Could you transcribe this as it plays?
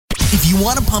If you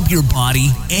want to pump your body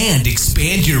and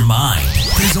expand your mind,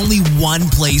 there's only one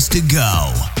place to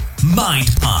go. Mind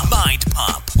Pump. Mind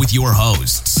Pump with your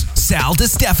hosts, Sal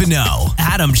DiStefano,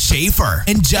 Adam Schaefer,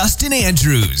 and Justin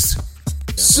Andrews.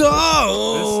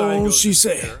 So, she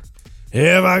said,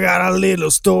 have I got a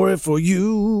little story for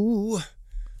you?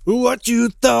 What you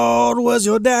thought was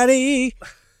your daddy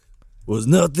was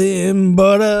nothing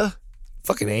but a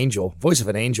fucking angel. Voice of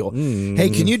an angel. Hey,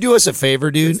 can you do us a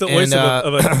favor, dude? It's the voice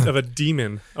of a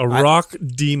demon, rock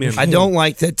demon. I don't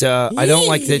like that. I don't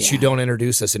like that you don't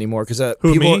introduce us anymore because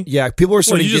people. Me? Yeah, people are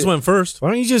starting. You just went first. Why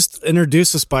don't you just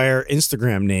introduce us by our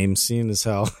Instagram name, seeing as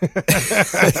how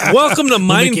Welcome to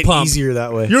Mind make Pump. it easier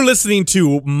that way. You're listening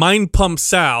to Mind Pump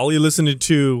Sal. You're listening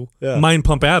to Mind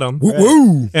Pump Adam.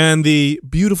 Woo! And the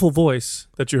beautiful voice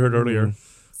that you heard earlier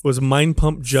was Mind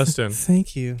Pump Justin.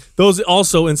 Thank you. Those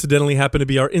also incidentally happen to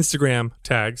be our Instagram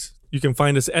tags. You can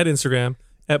find us at Instagram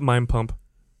at Mind Pump.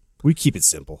 We keep it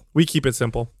simple. We keep it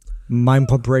simple. Mind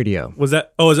Pump Radio. Was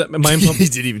that? Oh, is that Mind Pump? He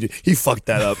didn't even. He fucked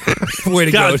that up. Way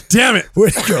to God go! damn it! Way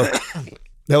to go!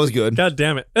 That was good. God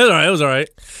damn it! It was all right. It was all right.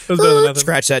 It was better than nothing.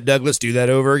 Scratch that, Douglas. Do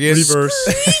that over again. Reverse.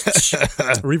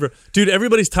 Dude,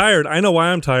 everybody's tired. I know why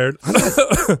I'm tired.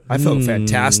 I felt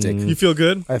fantastic. You feel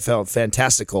good? I felt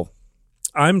fantastical.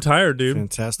 I'm tired, dude.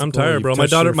 Fantastic. I'm tired, bro. My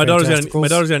daughter's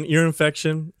got an ear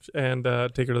infection, and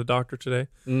take her to the doctor today.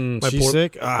 She's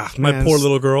sick. My poor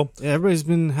little girl. Yeah, everybody's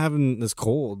been having this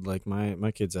cold. Like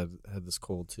my kids had this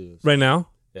cold too. Right now.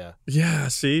 Yeah. Yeah.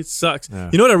 See, it sucks. Yeah.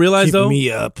 You know what I realized Keep though?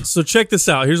 me up. So check this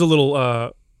out. Here's a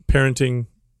little parenting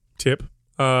tip.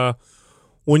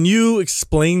 When you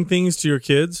explain things to your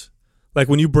kids, like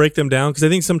when you break them down, because I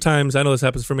think sometimes, I know this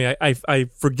happens for me, I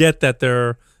forget that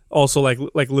they're also like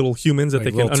little humans, that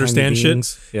Like they can understand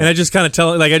shit. Yeah. And I just kind of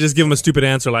I just give them a stupid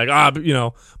answer like,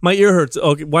 my ear hurts.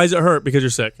 Okay, why does it hurt? Because you're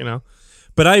sick,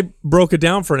 But I broke it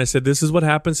down for her and I said, this is what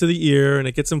happens to the ear, and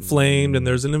it gets inflamed and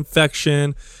there's an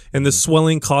infection and the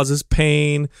swelling causes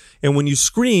pain. And when you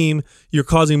scream, you're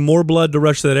causing more blood to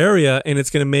rush to that area, and it's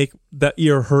going to make that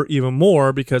ear hurt even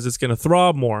more because it's going to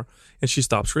throb more. And she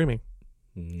stopped screaming.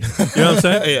 You know what I'm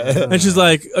saying? Yeah. And she's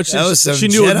like, she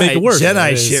knew it would make it worse.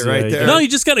 Jedi shit right there. No, you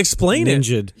just got to explain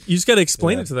Ninja'd. it. You just got to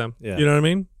explain it to them. Yeah. You know what I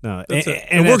mean? No, That's and it.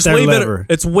 it It works at way their better. lever.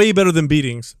 It's way better than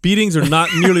beatings. Beatings are not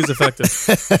nearly as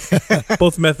effective.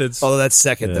 Both methods. Although that's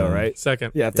second though, right?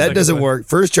 Second. Yeah, if that Second doesn't way. work,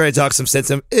 first try to talk some sense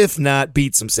into him. If not,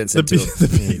 beat some sense into him.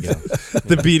 There you go.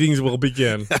 The beatings will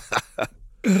begin.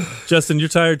 Justin, you're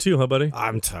tired too, huh, buddy?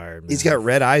 I'm tired, man. He's got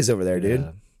red eyes over there, dude.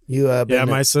 Yeah. You,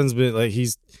 My son's been like he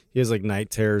has like night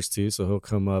terrors too, so he'll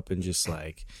come up and just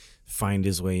like find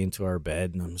his way into our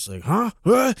bed, and I'm just like, huh?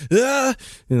 And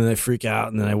then I freak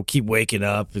out, and then I will keep waking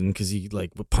up, and because he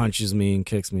like punches me and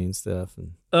kicks me and stuff.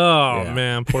 And Oh Yeah.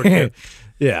 man, poor kid.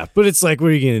 yeah, but it's like,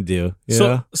 what are you gonna do?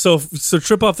 So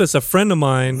trip off this. A friend of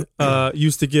mine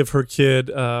used to give her kid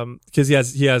because he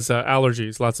has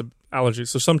allergies, lots of allergies.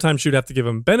 So sometimes she'd have to give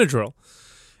him Benadryl,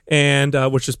 and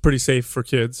which is pretty safe for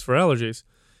kids for allergies.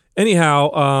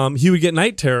 Anyhow, he would get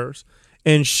night terrors,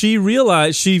 and she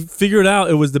figured out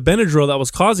it was the Benadryl that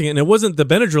was causing it, and it wasn't the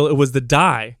Benadryl, it was the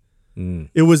dye.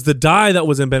 It was the dye that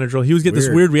was in Benadryl. He would get this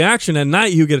weird reaction at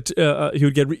night. He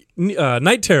would get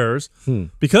night terrors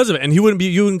because of it, and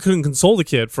you couldn't console the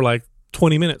kid for like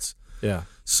 20 minutes. Yeah.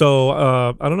 So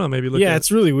I don't know. Maybe look. Yeah, at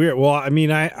it's really weird. Well, I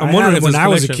mean, I'm wondering had if it when there's I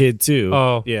was a connection. kid too.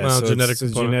 Oh, yeah, well, so genetic it's a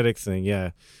component. genetic thing. Yeah,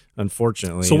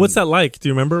 unfortunately. So what's that like? Do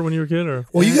you remember when you were a kid? Or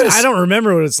well, you gotta. I don't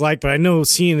remember what it's like, but I know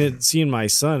seeing my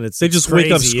son. They just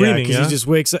wake up crazy, screaming, because yeah? he just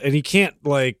wakes up and he can't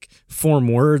like form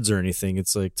words or anything.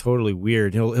 It's like totally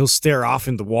weird. He'll stare off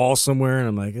into the wall somewhere, and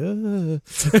I'm like,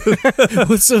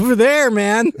 what's over there,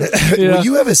 man? Well,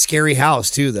 you have a scary house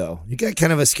too, though. You got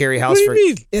kind of a scary house. What do you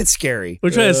mean? It's scary. What are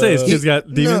you trying to say? His kid's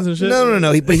got demons and shit? No.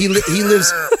 But he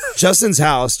lives. Justin's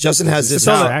house. Justin has this It's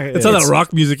all house. that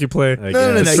rock music you play.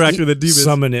 No. Distract with the demons.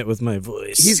 Summon it with my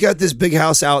voice. He's got this big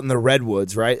house out in the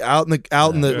redwoods, right? Out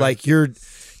in the like you're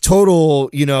total,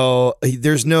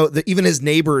 there's even his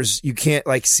neighbors, you can't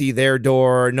like see their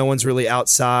door. No one's really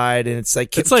outside, and it's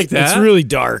like It's like that. It's really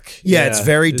dark. Yeah, it's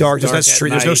very dark. There's no at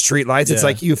street lights. It's Yeah.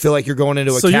 like you feel like you're going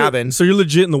into a cabin. So you're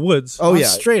legit in the woods. Oh yeah,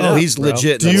 straight Oh, up, he's bro.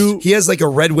 legit. Do he has like a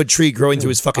redwood tree growing through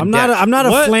his fucking deck. I'm not a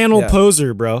What? flannel Yeah.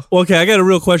 poser, bro. Well, okay, I got a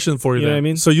real question for you. You know then. what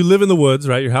I mean? So you live in the woods,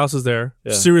 right? Your house is there.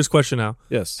 Yeah. Serious question now.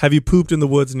 Yes. Have you pooped in the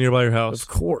woods nearby your house? Of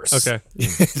course. Okay.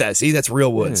 That's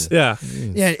real woods. Yeah.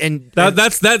 Yeah, and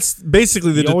That's that's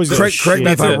basically the. Correct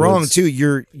me if I'm wrong too.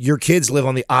 too. Your kids live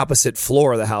on the opposite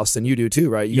floor of the house than you do too,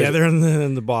 right? You guys- they're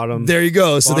in the bottom. There you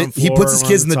go. So he floor, puts his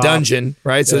kids in on the the top. dungeon,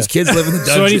 right? So his kids live in the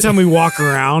dungeon. So anytime we walk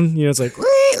around, it's like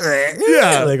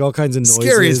like all kinds of noises.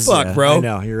 Scary as fuck, bro. I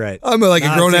know, you're right. I'm like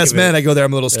a grown ass man. I go there.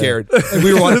 I'm a little scared. And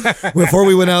we were before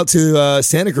we went out to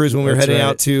Santa Cruz when we were heading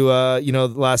out to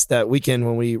that weekend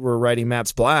when we were riding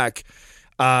Maps Black.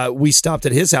 We stopped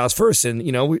at his house first, and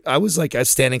I was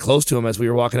standing close to him as we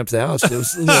were walking up to the house. It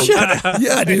was a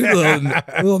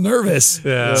little nervous.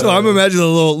 Yeah. So I'm imagining a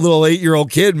little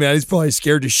 8-year-old kid, man. He's probably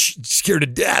scared to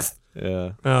death.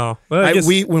 Yeah. Oh, well, I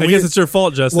guess it's your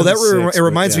fault, Justin. Well, it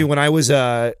reminds me when I was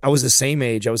the same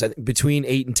age. I was between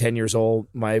 8 and 10 years old.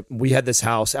 We had this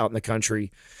house out in the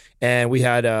country, and we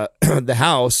had the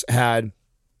house had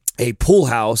a pool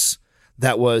house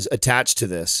that was attached to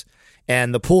this.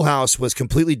 And the pool house was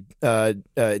completely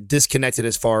disconnected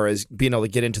as far as being able to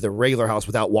get into the regular house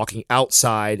without walking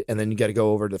outside, and then you got to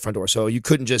go over to the front door. So you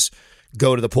couldn't just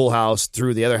go to the pool house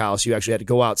through the other house. You actually had to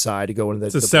go outside to go into the.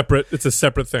 It's a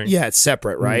separate thing. Yeah, it's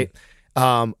separate, right?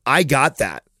 I got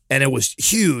that, and it was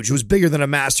huge. It was bigger than a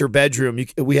master bedroom.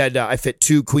 We had I fit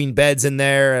 2 queen beds in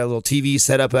there, a little TV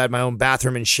set up. I had my own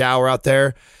bathroom and shower out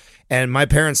there, and my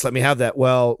parents let me have that.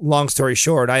 Well, long story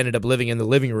short, I ended up living in the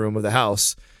living room of the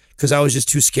house. Because I was just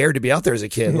too scared to be out there as a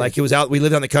kid. Like it was out. We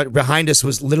lived on the country. Behind us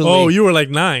was literally. Oh, you were like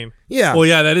 9. Yeah. Well,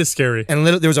 yeah, that is scary. And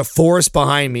there was a forest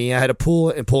behind me. I had a pool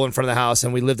in front of the house,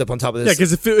 and we lived up on top of this. Yeah,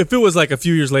 because if it was like a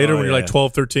few years later when you're like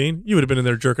 12, 13, you would have been in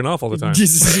there jerking off all the time.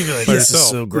 Jesus, you'd be like, this is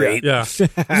so great. Yeah.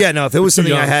 Yeah. No, if it was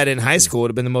something I had in high school, it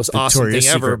would have been the most awesome thing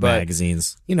ever. But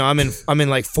magazines. I'm in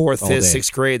like 4th, 5th,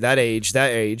 6th grade. That age.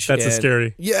 That's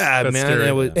scary. Yeah, That's man.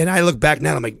 scary. And I look back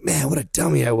now, and I'm like, man, what a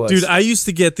dummy I was, dude. I used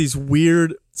to get these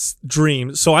weird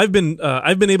dreams. So I've been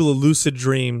able to lucid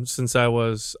dream since I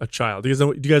was a child. Do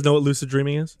you guys know what lucid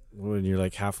dreaming is? When you're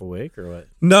like half awake or what?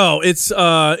 No,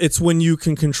 it's when you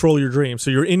can control your dream.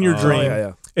 So you're in your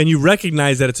dream and you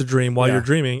recognize that it's a dream while you're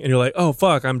dreaming, and you're like, oh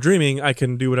fuck, I'm dreaming. I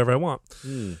can do whatever I want.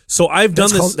 So I've done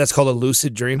this. That's called a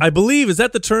lucid dream. I believe. Is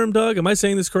that the term, Doug? Am I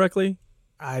saying this correctly?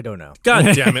 I don't know.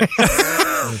 God damn it.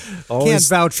 Can't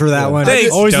vouch for that one.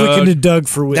 Thanks, Always Doug. looking to Doug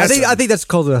for wisdom. I think that's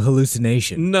called a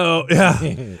hallucination. No,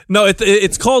 yeah. No,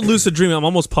 it's called lucid dreaming. I'm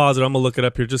almost positive. I'm going to look it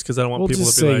up here just because I don't want people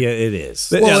just to be say like... yeah, it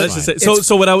is. Yeah, let's just say...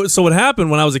 So what happened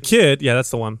when I was a kid... Yeah,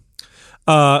 that's the one.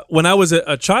 When I was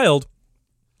a child,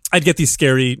 I'd get these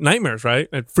scary nightmares, right?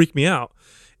 It'd freak me out.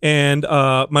 And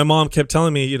my mom kept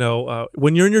telling me,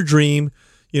 when you're in your dream...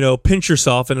 pinch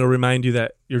yourself and it'll remind you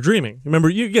that you're dreaming. Remember,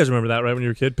 you guys remember that, right? When you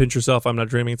were a kid, pinch yourself, I'm not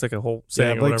dreaming. It's like a whole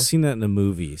saying I've or whatever. seen that in a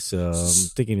movie, so I'm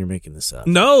thinking you're making this up.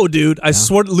 No, dude. I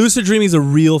swear, lucid dreaming is a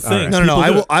real thing. Right.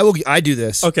 No. I do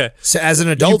this. Okay. So as an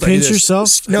adult, You pinch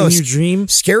yourself in your dream?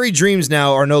 Scary dreams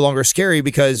now are no longer scary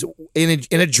because in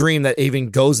a dream that even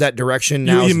goes that direction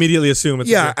now. You immediately assume it's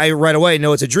a dream. I right away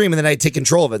know it's a dream, and then I take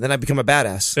control of it. Then I become a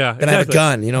badass. Yeah, Then I have a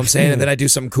gun. You know what I'm saying? And then I do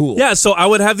something cool. Yeah, so I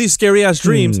would have these scary ass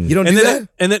dreams. You don't do that?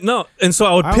 And so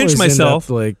I would I pinch always myself.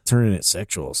 end up, like turning it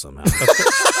sexual somehow.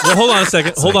 Well, hold on a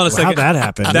second. How'd that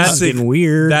happen? That's getting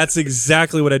weird. That's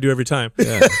exactly what I do every time.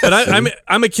 Yeah. But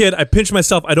I'm a kid. I pinch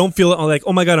myself. I don't feel it. I'm like,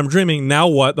 oh my God, I'm dreaming. Now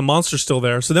what? The monster's still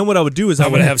there. So then what I would do is I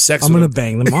would have sex I'm with going him. to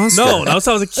bang the monster. No, I was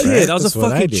a kid. Right? I was That's a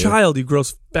what I fucking do. child, you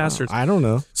gross bastards. I don't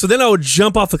know. So then I would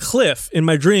jump off a cliff in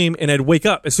my dream and I'd wake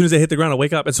up. As soon as I hit the ground, I'd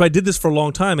wake up. And so I did this for a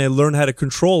long time. And I learned how to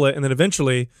control it. And then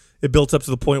eventually it built up to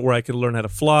the point where I could learn how to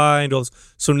fly and do all this.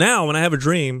 So now when I have a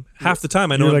dream, half the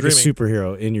time I know You're I'm like dreaming. a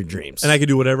superhero in your dreams. And I can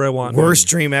do whatever I want. Worst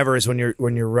dream ever is when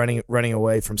you're running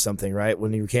away from something, right?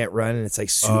 When you can't run and it's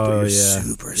like super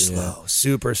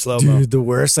slow. Dude, the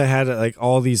worst I had like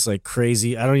all these like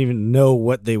crazy, I don't even know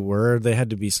what they were. They had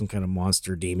to be some kind of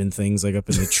monster demon things like up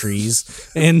in the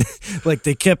trees. And like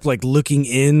they kept like looking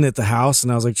in at the house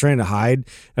and I was like trying to hide.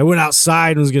 I went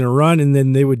outside and was going to run and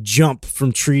then they would jump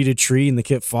from tree to tree and they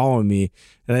kept following me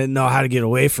and I didn't know how to get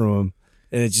away from them.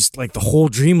 And it just like the whole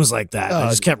dream was like that. I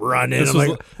just kept running. I'm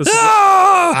like, this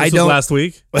was last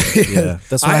week. yeah,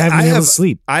 that's why I haven't been able to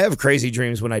sleep. I have crazy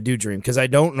dreams when I do dream because I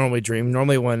don't normally dream.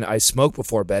 Normally when I smoke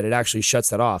before bed, it actually shuts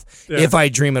that off. Yeah. If I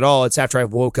dream at all, it's after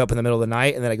I've woke up in the middle of the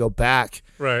night and then I go back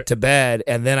to bed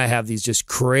and then I have these just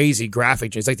crazy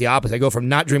graphic dreams. It's like the opposite. I go from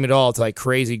not dreaming at all to like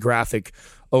crazy graphic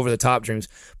over the top dreams,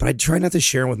 but I try not to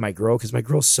share them with my girl because my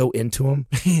girl's so into them.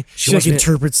 She like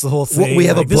interprets the whole thing. Well, we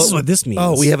have like, a book. This is what this means.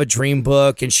 Oh, we have a dream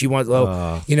book, and she wants,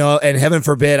 and heaven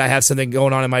forbid I have something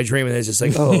going on in my dream, and it's just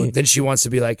like, then she wants to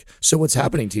be like, so what's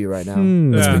happening to you right now?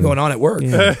 What's been going on at work?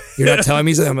 You're not telling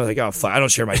me something. I'm like, oh, fuck, I don't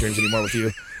share my dreams anymore with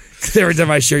you. Every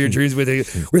time I share your dreams with you,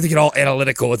 we're thinking all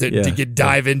analytical with it to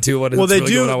dive into what is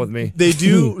really going on with me.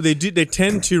 They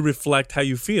tend to reflect how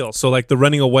you feel. So like the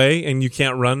running away and you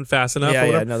can't run fast enough.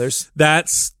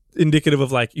 That's indicative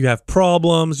of like you have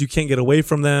problems, you can't get away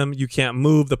from them, you can't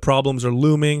move, the problems are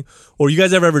looming. Or you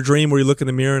guys ever dream where you look in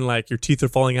the mirror and like your teeth are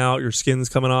falling out, your skin's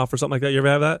coming off or something like that? You ever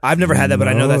have that? I've never had that, but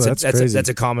I know that's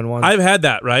a common one. I've had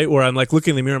that, right? Where I'm like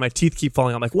looking in the mirror and my teeth keep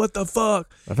falling out. I'm like, what the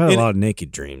fuck? I've had a lot of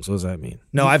naked dreams. What does that mean?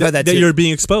 No, I've had that too. That you're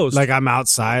being exposed. Like I'm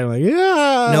outside, I'm like,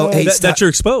 yeah. No, hey, that you're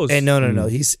exposed. Hey, no.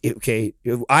 He's okay.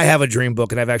 I have a dream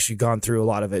book and I've actually gone through a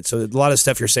lot of it. So a lot of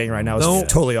stuff you're saying right now is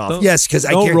totally off. Yes, because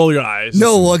I can't roll your eyes.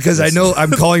 No, because I know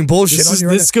I'm calling bullshit on you.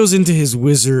 This goes into his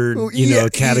wizard,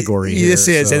 category. This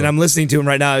is, and I'm listening to him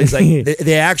right now. He's like,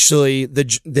 they actually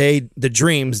the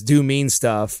dreams do mean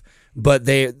stuff, but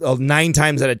they 9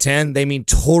 times out of 10 they mean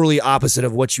totally opposite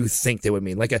of what you think they would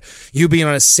mean. Like you being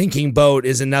on a sinking boat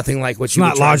isn't nothing like what you.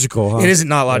 It's not logical. Huh? It isn't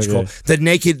not logical.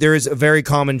 Okay. There is a very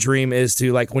common dream is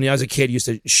to like when I was a kid used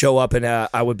to show up and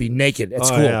I would be naked at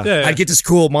school. Yeah. I'd get to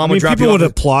school, mom would drop people you off.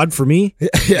 would applaud for me.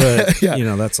 But,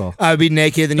 that's all. I'd be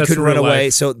naked and you couldn't run away.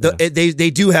 Life. So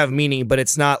they do have meaning, but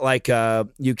it's not like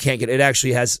you can't get. It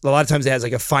actually has a lot of times. It has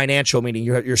like a financial meaning.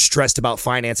 You're stressed about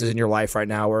finances in your life right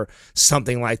now, or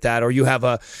something like that, or you have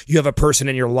a person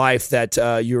in your life that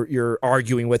you're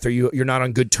arguing with, or you're not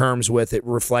on good terms with. It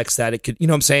reflects that. It could, you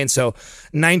know what I'm saying? So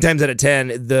 9 times out of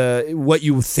 10, what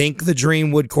you think the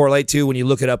dream would correlate to when you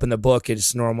look it up in the book,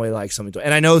 it's normally like something.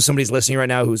 And I know somebody's listening right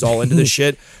now who's all into this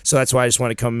shit, so that's why I just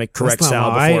want to come correct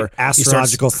Sal before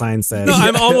astrological science says. No,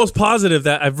 I'm almost positive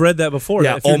that I've read that before.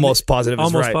 Yeah, almost positive is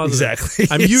almost right. Positive. Exactly.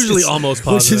 I'm usually almost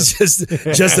positive. Which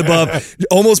is just above.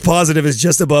 Almost positive is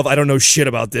just above. I don't know shit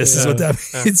about this. Is what that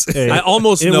means. Hey, I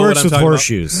almost it know works what I'm with talking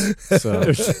horseshoes.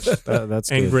 So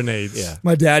that's and good. grenades. Yeah.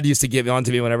 My dad used to give on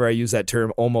to me whenever I use that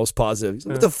term, almost positive. He's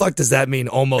like, what the fuck does that mean,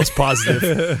 almost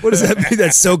positive? What does that mean?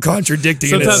 That's so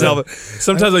contradicting in itself.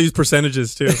 Sometimes I use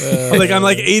percentages too. I'm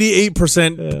like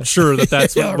 88% sure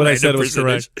that's what I said was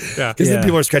correct. Yeah. Because then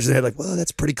people are scratching their head like, well,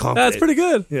 that's pretty confident. That's pretty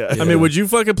good. Yeah. I mean, would you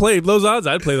fucking play those odds?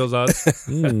 I'd play those odds.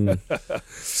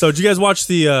 So did you guys watch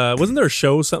wasn't there a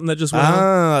show, something that just went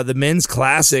on? The men's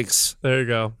classics. There you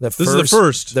go. This is the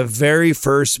first. The very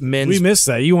first men's. We missed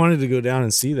that. You wanted to go down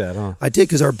and see that, huh? I did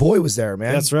because our boy was there,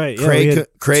 man. That's right. Yeah,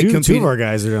 Craig two of our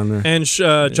guys are down there. And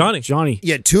Johnny.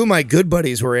 Yeah, 2 of my good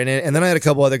buddies were in it, and then I had a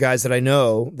couple other guys that I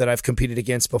know that I've competed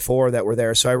against before that were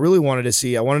there. So I really wanted to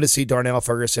see. I wanted to see Darnell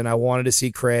Ferguson. I wanted to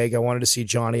see Craig. I wanted to see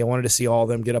Johnny. I wanted to see all of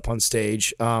them get up on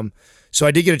stage. So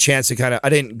I did get a chance to kind of. I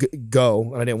didn't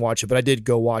go and I didn't watch it, but I did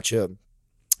go watch it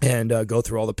and go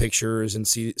through all the pictures and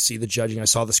see the judging. I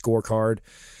saw the scorecard,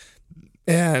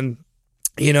 and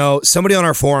somebody on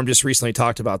our forum just recently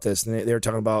talked about this, and they were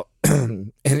talking about,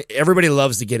 and everybody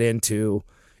loves to get into.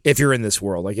 If you're in this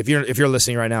world, like if you're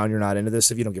listening right now and you're not into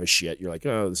this, if you don't give a shit, you're like,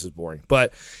 oh, this is boring.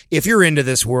 But if you're into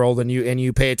this world and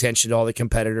you pay attention to all the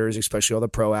competitors, especially all the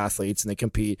pro athletes, and they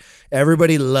compete,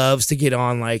 everybody loves to get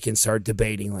on like and start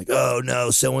debating, like, oh no,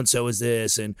 so and so is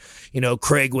this, and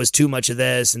Craig was too much of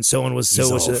this, and so and was so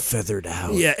much feathered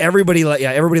out. Yeah, everybody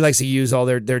likes to use all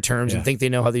their terms and think they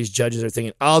know how these judges are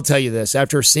thinking. I'll tell you this: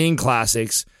 after seeing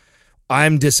classics,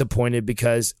 I'm disappointed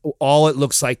because all it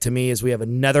looks like to me is we have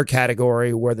another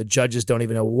category where the judges don't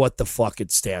even know what the fuck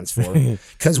it stands for.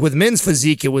 Because with men's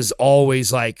physique, it was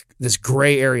always like this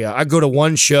gray area. I go to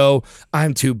one show,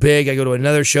 I'm too big. I go to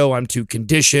another show, I'm too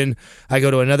conditioned. I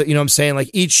go to another, you know what I'm saying? Like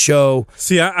each show.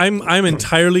 See, I'm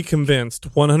entirely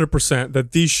convinced 100%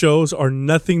 that these shows are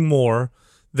nothing more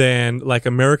than like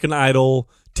American Idol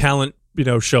talent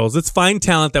shows. Let's find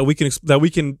talent that we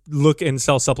can look and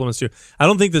sell supplements to. I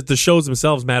don't think that the shows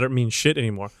themselves mean shit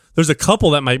anymore. There's a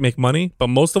couple that might make money, but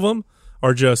most of them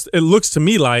are just, it looks to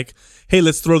me like, hey,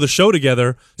 let's throw the show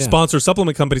together, sponsor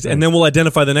supplement companies, and then we'll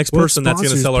identify the next person that's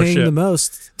going to sell our shit. The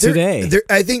most today.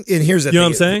 I think, and here's the thing. You know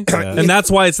what I'm saying? And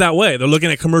that's why it's that way. They're looking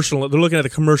at the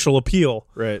commercial appeal.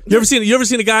 Right. You ever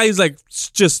seen a guy who's like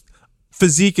just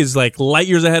physique is like light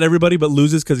years ahead of everybody, but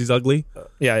loses because he's ugly?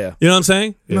 Yeah. You know what I'm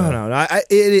saying? Yeah. No.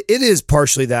 It is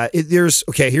partially that. Here's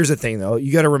the thing though.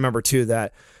 You got to remember too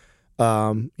that,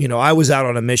 I was out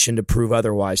on a mission to prove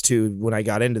otherwise too when I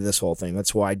got into this whole thing.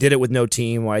 That's why I did it with no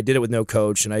team, why I did it with no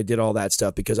coach, and I did all that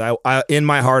stuff because I in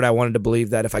my heart I wanted to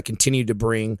believe that if I continued to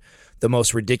bring the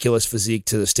most ridiculous physique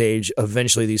to the stage,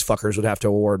 eventually these fuckers would have to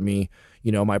award me,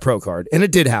 my pro card. And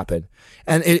it did happen.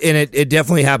 And it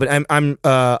definitely happened. I'm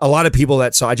a lot of people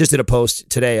that saw, I just did a post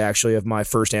today actually of my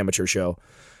first amateur show.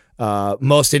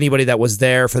 Most anybody that was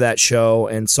there for that show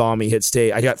and saw me hit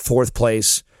stage, I got 4th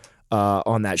place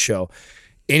on that show.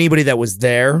 Anybody that was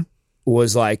there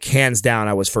was like hands down,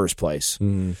 I was first place.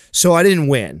 So I didn't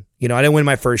win. I didn't win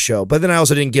my first show, but then I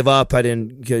also didn't give up. I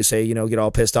didn't say, get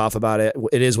all pissed off about it.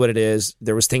 It is what it is.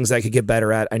 There was things I could get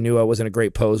better at. I knew I wasn't a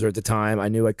great poser at the time. I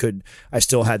knew I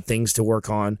still had things to work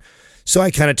on. So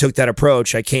I kind of took that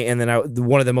approach. And then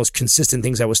one of the most consistent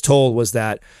things I was told was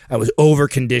that I was over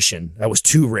conditioned. I was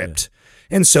too ripped.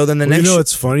 And so then the next,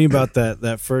 what's funny about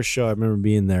that first show? I remember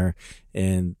being there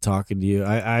and talking to you.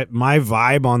 My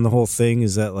vibe on the whole thing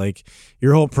is that like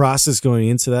your whole process going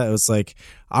into that, it was like,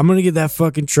 I'm gonna get that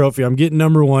fucking trophy. I'm getting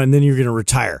number one, and then you're gonna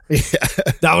retire. Yeah.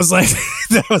 That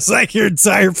was like your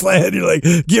entire plan. You're like,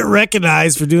 get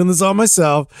recognized for doing this all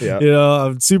myself. Yeah.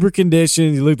 I'm super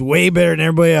conditioned. You looked way better than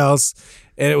everybody else.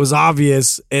 And it was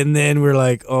obvious, and then we're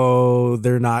like, "Oh,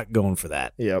 they're not going for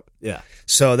that." Yep. Yeah.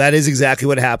 So that is exactly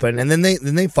what happened. And then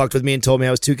they fucked with me and told me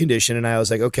I was too conditioned, and I was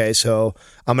like, "Okay, so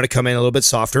I'm going to come in a little bit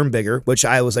softer and bigger," which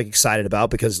I was like excited about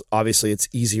because obviously it's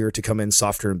easier to come in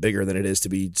softer and bigger than it is to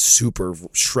be super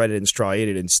shredded and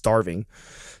striated and starving.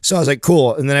 So I was like,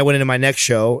 "Cool." And then I went into my next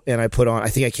show, and I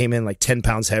think I came in like 10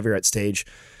 pounds heavier at stage.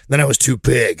 Then I was too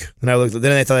big, and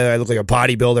then I thought I looked like a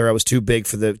bodybuilder. I was too big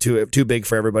too big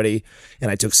for everybody,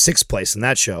 and I took 6th place in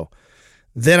that show.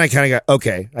 Then I kind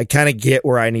of get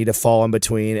where I need to fall in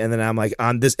between, and then I'm like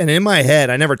on this. And in my head,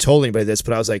 I never told anybody this,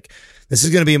 but I was like, this is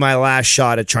going to be my last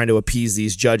shot at trying to appease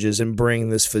these judges and bring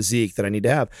this physique that I need to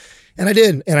have. And I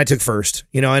did, and I took first,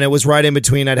 and it was right in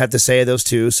between. I'd have to say those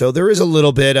two. So there is a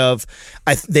little bit of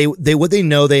what they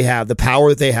know they have, the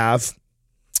power that they have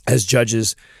as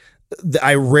judges.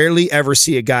 I rarely ever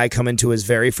see a guy come into his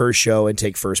very first show and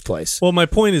take first place. Well, my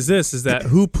point is this, is that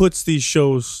who puts these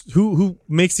shows, who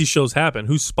makes these shows happen?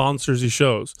 Who sponsors these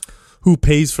shows? Who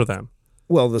pays for them?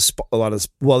 Well, this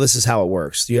is how it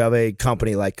works. You have a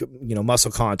company like, Muscle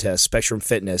Contest, Spectrum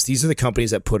Fitness. These are the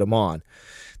companies that put them on.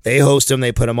 They host them,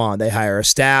 they put them on. They hire a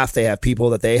staff, they have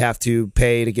people that they have to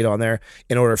pay to get on there.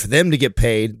 In order for them to get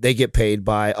paid, they get paid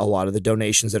by a lot of the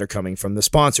donations that are coming from the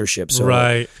sponsorship. So,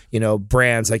 right.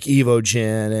 Brands like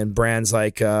Evogen and brands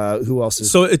like, who else is...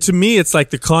 So to me, it's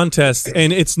like the contest,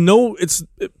 and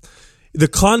the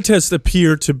contests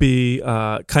appear to be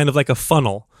kind of like a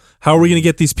funnel. How are we going to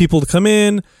get these people to come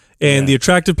in? And the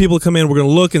attractive people to come in, we're going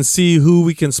to look and see who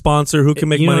we can sponsor, who can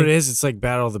make money. You know what it is? It's like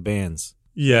Battle of the Bands.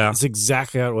 Yeah. That's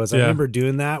exactly how it was. I remember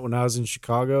doing that when I was in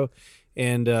Chicago,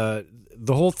 and the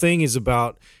whole thing is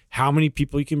about how many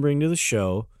people you can bring to the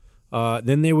show.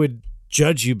 Then they would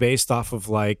judge you based off of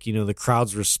the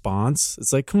crowd's response.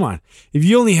 It's like, come on. If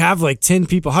you only have 10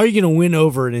 people, how are you going to win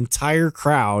over an entire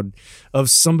crowd of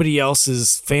somebody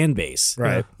else's fan base?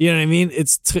 Right. You know what I mean?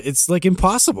 It's like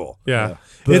impossible. Yeah.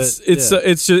 But,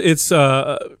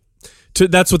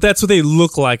 that's what they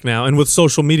look like now, and with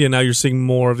social media now, you're seeing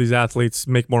more of these athletes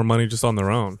make more money just on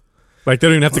their own. Like they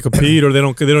don't even have to compete, or they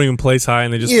don't even place high,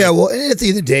 and they just Well, and at the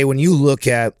end of the day, when you look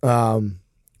at all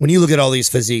these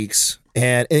physiques,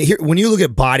 and here when you look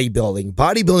at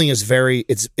bodybuilding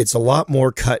is it's a lot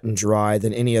more cut and dry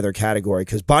than any other category,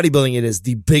 because bodybuilding, it is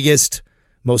the biggest,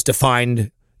 most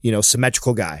defined,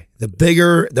 symmetrical guy. The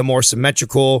bigger, the more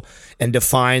symmetrical and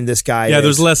defined this guy is. Yeah,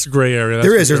 there's less gray area.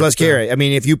 There's less gray area. I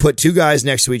mean, if you put two guys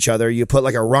next to each other, you put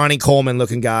like a Ronnie Coleman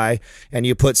looking guy, and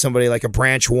you put somebody like a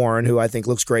Branch Warren, who I think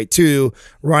looks great too.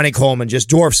 Ronnie Coleman just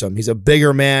dwarfs him. He's a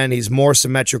bigger man. He's more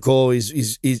symmetrical.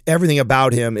 He's everything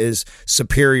about him is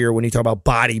superior when you talk about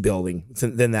bodybuilding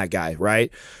than that guy,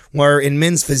 right? Where in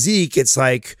men's physique, it's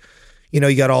like,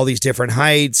 you got all these different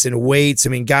heights and weights. I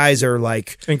mean, guys are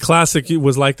like... And Classic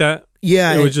was like that?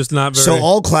 Yeah. It was just not very... So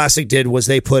all Classic did was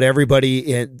they put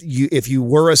everybody in... If you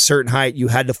were a certain height, you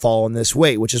had to fall in this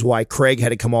weight, which is why Craig had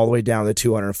to come all the way down to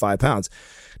 205 pounds.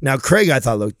 Now, Craig, I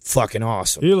thought, looked fucking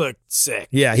awesome. He looked sick.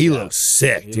 Yeah, he looked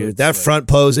sick, dude. That front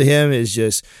pose of him is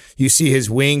just... You see his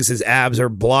wings, his abs are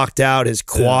blocked out, his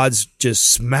quads just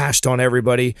smashed on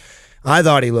everybody. I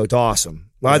thought he looked awesome.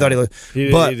 Well, I thought he looked... He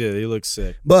did. He looked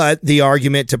sick. But the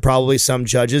argument to probably some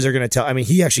judges are going to tell... I mean,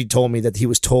 he actually told me that he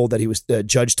was told that the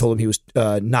judge told him he was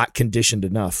not conditioned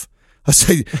enough. I was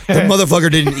like, the motherfucker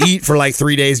didn't eat for like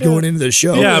 3 days going into the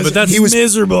show. Yeah, but that's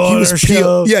miserable. He was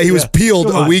peeled. Yeah, he was peeled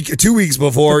 2 weeks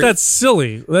before. But that's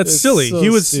silly. That's silly. So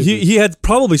he had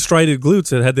probably striated glutes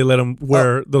had they let him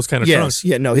wear those kind of trunks.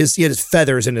 Yeah, no, he had his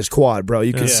feathers in his quad, bro.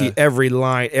 You can see every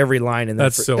line in that.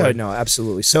 That's silly. No,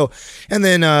 absolutely. So, and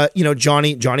then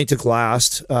Johnny took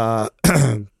last,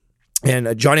 and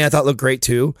Johnny I thought looked great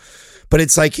too. But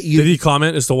it's like did he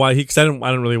comment as to why he? Because I didn't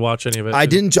really watch any of it.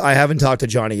 I haven't talked to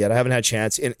Johnny yet. I haven't had a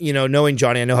chance. And knowing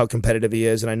Johnny, I know how competitive he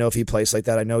is, and I know if he plays like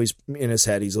that, I know he's in his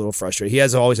head. He's a little frustrated. He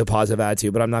has always a positive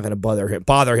attitude, but I'm not going to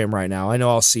bother him right now. I know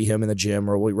I'll see him in the gym,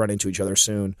 or we'll run into each other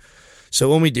soon. So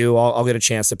when we do, I'll get a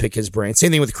chance to pick his brain. Same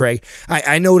thing with Craig.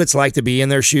 I know what it's like to be in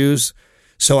their shoes,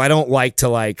 so I don't like to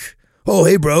oh,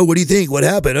 hey, bro, what do you think? What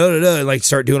happened? Like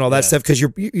start doing all that stuff because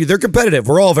they're competitive.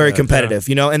 We're all very competitive,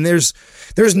 and there's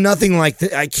nothing like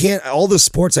that. I can't, all the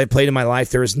sports I played in my life,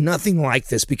 there is nothing like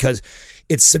this because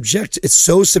it's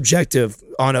so subjective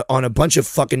on a bunch of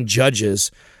fucking judges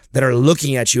that are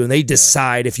looking at you and they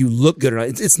decide if you look good or not.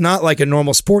 It's not like a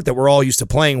normal sport that we're all used to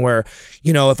playing where,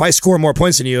 if I score more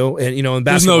points than you and, in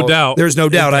basketball, there's no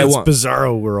doubt I won. It's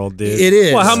bizarro world, dude. It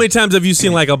is. Well, how many times have you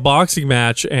seen like a boxing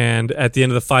match and at the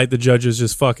end of the fight, the judges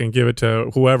just fucking give it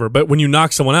to whoever. But when you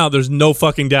knock someone out, there's no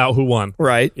fucking doubt who won.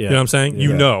 Right. Yeah. You know what I'm saying? Yeah.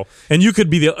 You know. And you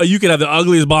could have the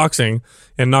ugliest boxing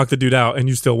and knock the dude out and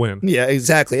you still win. Yeah,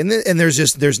 exactly. And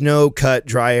there's no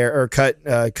cut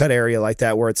area like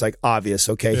that where it's like obvious.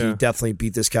 Okay, he definitely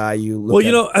beat this guy.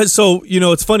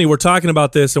 It's funny. We're talking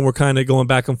about this and we're kind of going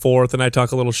back and forth, and I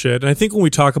talk a little shit. And I think when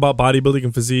we talk about bodybuilding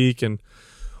and physique, and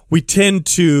we tend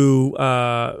to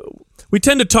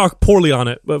talk poorly on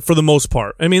it, but for the most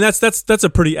part. I mean, that's a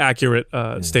pretty accurate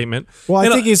statement. Well,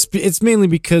 I think it's mainly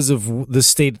because of the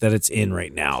state that it's in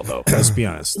right now, though. Let's be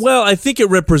honest. Well, I think it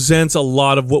represents a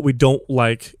lot of what we don't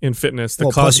like in fitness: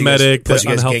 the cosmetic, plus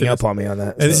you guys gang up on me on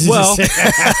that. So.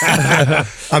 Well,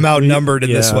 I'm outnumbered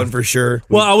in this one for sure.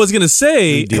 Well, I was gonna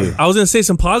say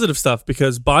some positive stuff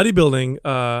because bodybuilding,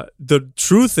 the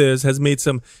truth is, has made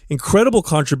some incredible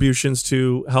contributions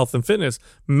to health and fitness,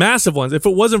 massive ones. If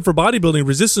it wasn't for bodybuilding,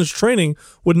 resistance training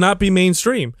would not be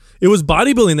mainstream. It was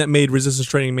bodybuilding that made resistance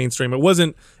training mainstream. It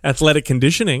wasn't athletic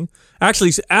conditioning.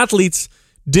 Actually, athletes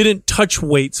didn't touch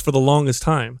weights for the longest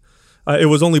time. It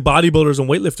was only bodybuilders and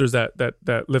weightlifters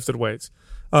that lifted weights.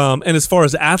 And as far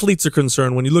as athletes are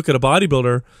concerned, when you look at a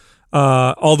bodybuilder,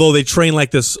 although they train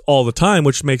like this all the time,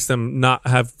 which makes them not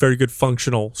have very good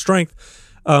functional strength,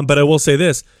 but I will say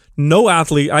this: no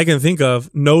athlete I can think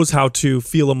of knows how to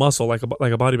feel a muscle like a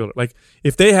bodybuilder. Like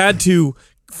if they had to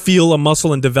feel a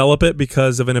muscle and develop it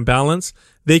because of an imbalance,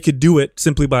 they could do it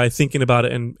simply by thinking about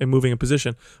it and moving in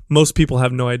position. Most people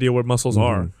have no idea where muscles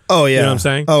are. Oh yeah, you know what I'm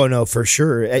saying? Oh no, for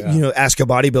sure. Yeah. Ask a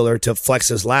bodybuilder to flex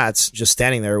his lats just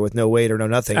standing there with no weight or no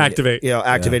nothing. Activate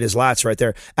his lats right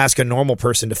there. Ask a normal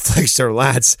person to flex their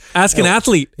lats. Ask an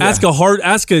athlete. Yeah.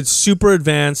 Ask a super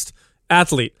advanced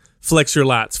athlete. Flex your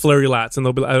lats, flare your lats, and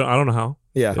they'll be like, I don't know how.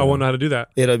 Yeah. I won't know how to do that.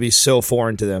 It'll be so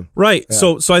foreign to them. Right.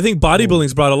 Yeah. So I think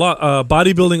bodybuilding's brought a lot.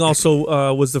 Bodybuilding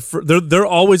also was they're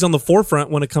always on the forefront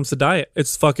when it comes to diet.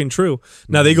 It's fucking true.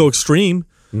 Now they go extreme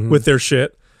with their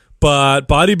shit, but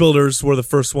bodybuilders were the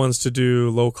first ones to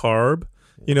do low carb,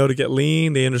 to get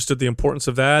lean. They understood the importance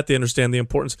of that. They understand the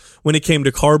importance when it came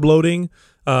to carb loading.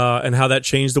 And how that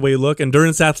changed the way you look.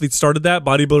 Endurance athletes started that.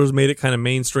 Bodybuilders made it kind of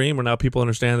mainstream, where now people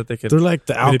understand that they could. They're like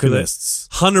the alchemists,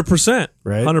 100%,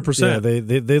 right? 100%.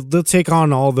 Yeah, they'll take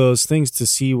on all those things to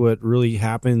see what really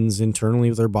happens internally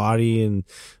with their body, and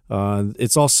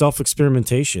it's all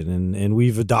self-experimentation, and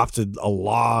we've adopted a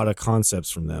lot of concepts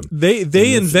from them. They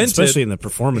invented, especially in the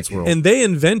performance world, and they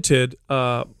invented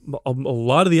a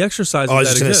lot of the exercises. I was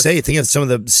just going to say, think of some of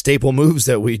the staple moves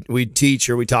that we teach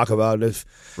or we talk about. Have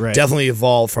definitely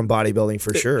evolved from bodybuilding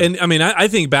for sure. And I mean, I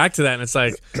think back to that, and it's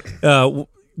like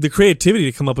the creativity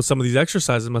to come up with some of these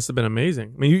exercises must have been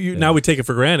amazing. I mean, now we take it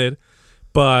for granted.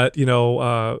 But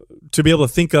to be able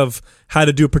to think of how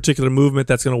to do a particular movement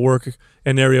that's going to work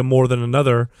an area more than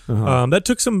another, that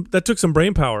took some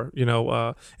brain power.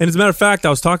 And as a matter of fact, I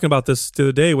was talking about this the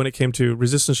other day when it came to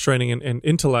resistance training and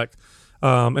intellect.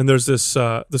 And there's this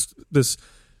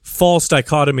false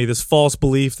dichotomy, this false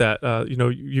belief that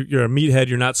you're a meathead,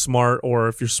 you're not smart, or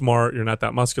if you're smart, you're not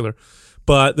that muscular.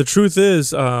 But the truth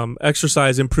is,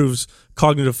 exercise improves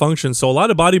cognitive function. So a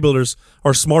lot of bodybuilders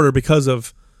are smarter because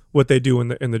of what they do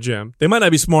in the gym. They might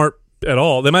not be smart at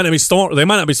all. They might not be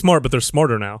smart, but they're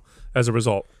smarter now as a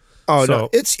result. Oh, so, no,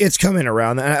 it's coming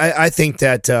around. I think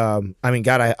that,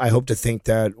 I hope to think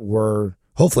that we're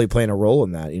hopefully playing a role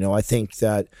in that. I think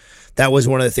that was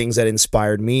one of the things that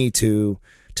inspired me to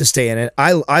stay in it.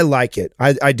 I like it.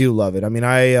 I do love it. I mean,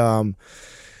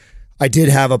 I did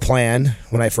have a plan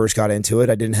when I first got into it.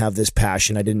 I didn't have this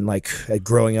passion. I didn't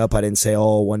growing up. I didn't say,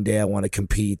 oh, one day I want to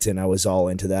compete, and I was all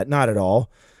into that. Not at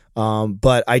all.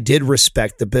 But I did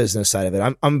respect the business side of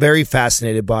it. I'm very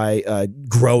fascinated by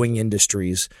growing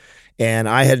industries, and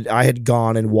I had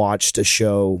gone and watched a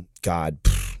show,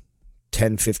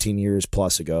 10, 15 years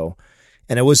plus ago,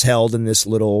 and it was held in this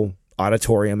little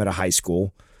auditorium at a high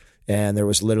school. And there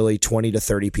was literally 20 to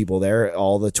 30 people there.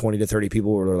 All the 20 to 30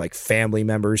 people were like family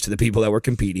members to the people that were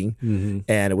competing. Mm-hmm.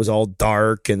 And it was all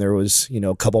dark. And there was,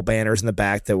 a couple banners in the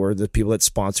back that were the people that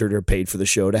sponsored or paid for the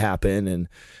show to happen. And,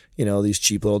 these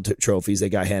cheap little trophies they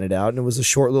got handed out, and it was a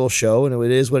short little show, and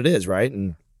it is what it is, right?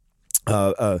 And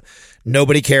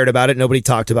nobody cared about it, nobody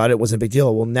talked about it, it wasn't a big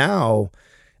deal. Well, now,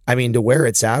 I mean, to where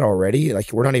it's at already,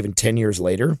 like we're not even 10 years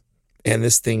later, and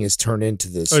this thing has turned into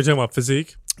this. Are you talking about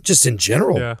physique? Just in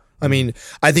general. Yeah. I mean,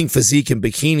 I think physique and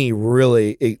bikini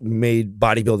really made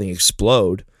bodybuilding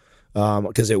explode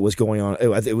because it was going on.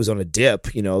 It was on a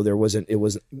dip. It wasn't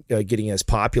getting as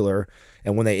popular.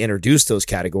 And when they introduced those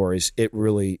categories, it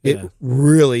really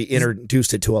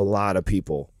introduced it to a lot of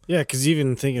people. Yeah, because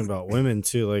even thinking about women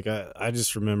too, like I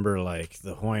just remember like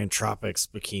the Hawaiian Tropics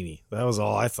bikini. That was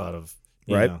all I thought of.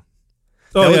 Right.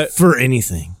 For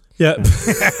anything. Yeah.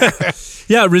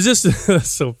 Yeah.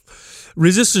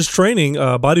 Resistance training,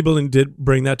 bodybuilding did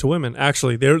bring that to women.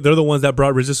 Actually, they're the ones that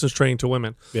brought resistance training to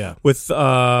women. Yeah. With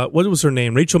what was her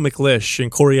name? Rachel McLish and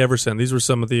Corey Everson. These were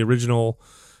some of the original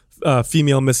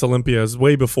female Miss Olympias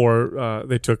way before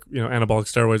they took anabolic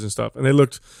steroids and stuff. And they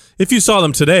looked. If you saw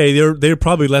them today, they're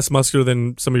probably less muscular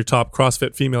than some of your top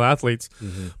CrossFit female athletes.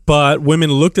 Mm-hmm. But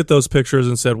women looked at those pictures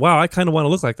and said, "Wow, I kind of want to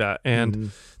look like that."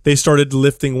 And they started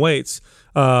lifting weights.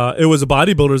 It was the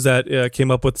bodybuilders that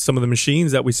came up with some of the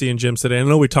machines that we see in gyms today. I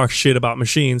know we talk shit about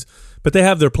machines, but they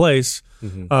have their place.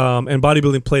 Mm-hmm. And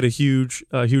bodybuilding played a huge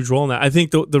role in that. I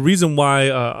think the reason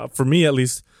why, for me at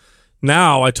least,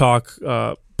 now I talk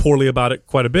poorly about it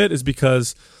quite a bit is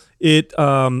because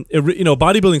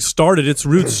bodybuilding started, its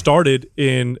roots started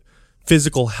in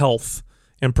physical health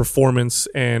and performance,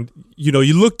 and you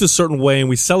looked a certain way and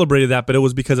we celebrated that, but it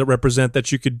was because it represented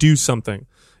that you could do something.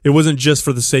 It wasn't just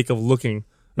for the sake of looking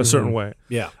a certain way.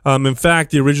 Yeah. In fact,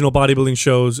 the original bodybuilding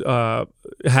shows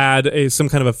had some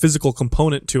kind of a physical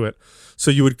component to it.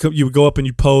 So you would go up and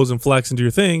you pose and flex and do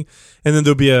your thing, and then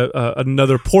there'd be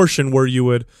another portion where you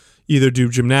would either do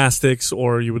gymnastics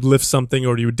or you would lift something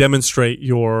or you would demonstrate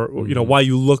your why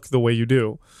you look the way you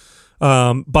do.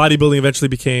 Bodybuilding eventually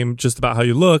became just about how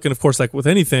you look, and of course, like with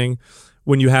anything,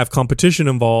 when you have competition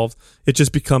involved, it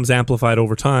just becomes amplified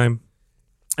over time.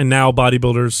 And now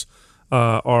bodybuilders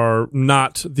are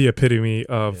not the epitome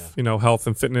of health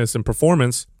and fitness and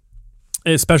performance,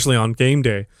 especially on game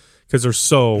day, because they're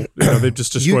so they've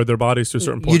just destroyed their bodies to a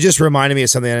certain point. You just reminded me of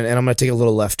something, and I'm going to take a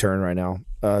little left turn right now.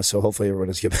 So hopefully everyone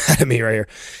doesn't get mad at me right here.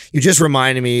 You just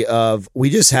reminded me of, we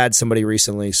just had somebody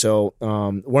recently. So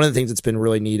one of the things that's been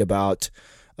really neat about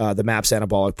the MAPS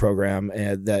anabolic program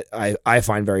and that I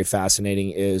find very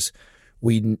fascinating is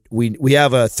we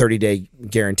have a 30-day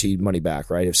guaranteed money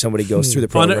back, right? If somebody goes through the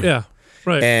program.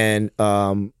 Right. And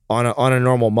on a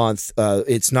normal month,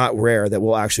 it's not rare that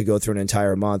we'll actually go through an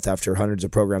entire month after hundreds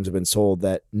of programs have been sold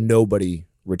that nobody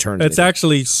returns. It's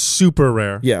actually super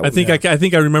rare. Yeah, I think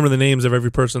I remember the names of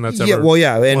every person that's ever.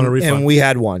 And we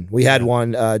had one. We had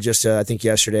one just I think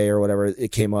yesterday or whatever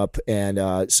it came up,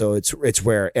 and so it's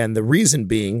rare. And the reason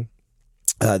being,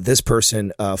 this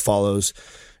person follows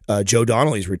Joe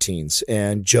Donnelly's routines,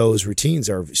 and Joe's routines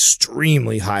are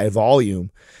extremely high volume.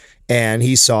 And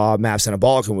he saw MAPS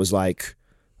Anabolic and was like,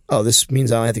 "Oh, this means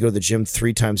I only have to go to the gym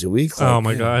 3 times a week." Like, oh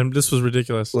my god, this was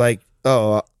ridiculous. Like,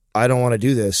 oh, I don't want to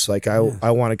do this. Like, I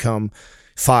want to come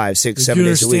 5, 6, 7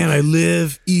 days a week. I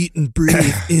live, eat, and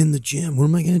breathe in the gym. What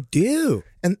am I going to do?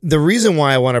 And the reason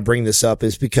why I want to bring this up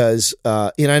is because,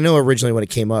 I know originally when it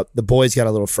came up, the boys got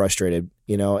a little frustrated,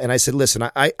 and I said, listen,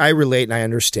 I relate and I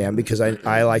understand because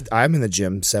I'm in the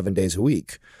gym 7 days a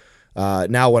week.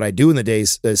 Now what I do in the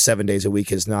days, 7 days a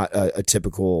week is not a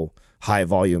typical high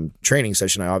volume training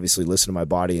session. I obviously listen to my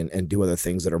body and do other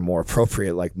things that are more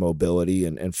appropriate, like mobility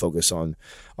and focus on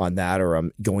that, or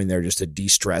I'm going there just to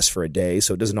de-stress for a day.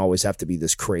 So it doesn't always have to be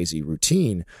this crazy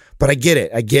routine, but I get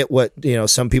it. I get what,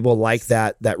 some people like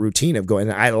that routine of going.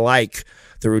 I like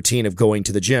the routine of going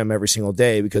to the gym every single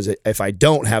day, because if I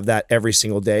don't have that every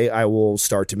single day, I will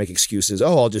start to make excuses.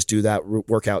 Oh, I'll just do that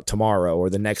workout tomorrow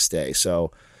or the next day.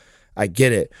 So I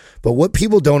get it. But what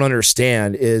people don't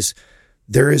understand is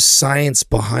there is science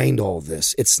behind all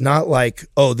this. It's not like,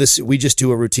 we just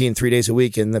do a routine 3 days a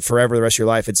week and forever the rest of your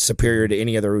life, it's superior to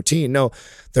any other routine. No,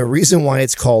 the reason why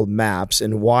it's called MAPS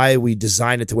and why we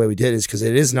designed it the way we did is because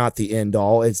it is not the end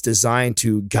all. It's designed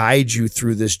to guide you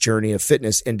through this journey of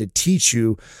fitness and to teach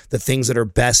you the things that are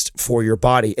best for your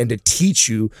body and to teach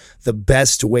you the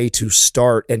best way to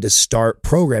start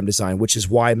program design, which is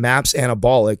why MAPS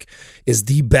Anabolic is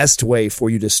the best way for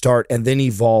you to start and then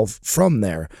evolve from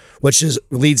there, which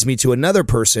leads me to another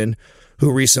person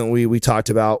who recently we talked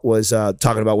about was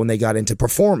talking about when they got into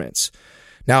performance.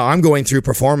 Now I'm going through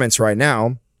performance right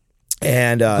now,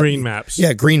 and Green MAPS.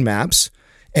 Yeah, Green MAPS.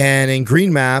 And in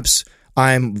Green MAPS,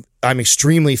 I'm I'm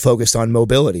extremely focused on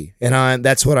mobility, and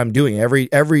that's what I'm doing.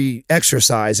 Every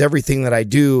exercise, everything that I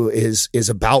do is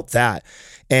about that.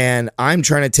 And I'm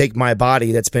trying to take my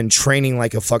body that's been training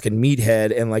like a fucking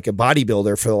meathead and like a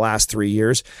bodybuilder for the last 3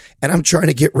 years, and I'm trying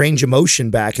to get range of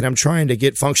motion back, and I'm trying to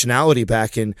get functionality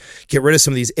back and get rid of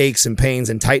some of these aches and pains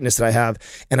and tightness that I have.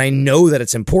 And I know that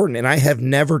it's important, and I have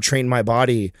never trained my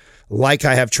body like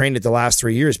I have trained it the last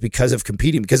 3 years because of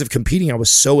competing. Because of competing, I was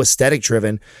so aesthetic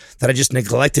driven that I just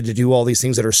neglected to do all these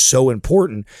things that are so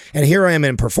important. And here I am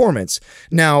in performance.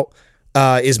 Now,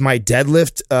 is my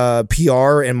deadlift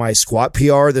PR and my squat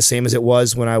PR the same as it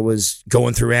was when I was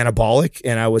going through anabolic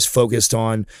and I was focused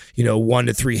on, 1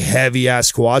 to 3 heavy ass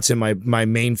squats, and my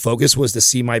main focus was to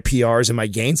see my PRs and my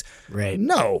gains? Right.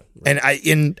 No. And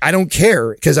I don't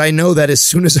care, because I know that as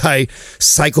soon as I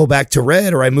cycle back to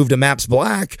red or I move to maps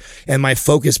black and my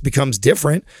focus becomes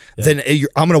different, then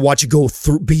I'm going to watch it go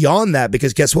through beyond that,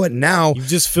 because guess what? Now you've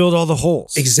just filled all the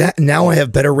holes. Exactly. Now I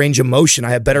have better range of motion.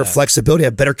 I have better flexibility. I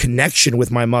have better connection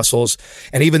with my muscles.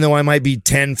 And even though I might be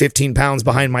 10, 15 pounds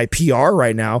behind my PR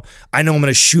right now, I know I'm going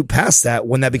to shoot past that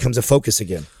when that becomes a focus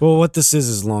again. Well, what this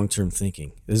is long-term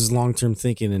thinking. This is long-term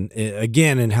thinking, and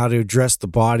again, and how to address the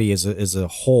body as a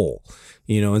whole.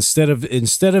 Instead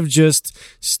of just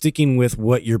sticking with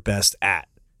what you're best at,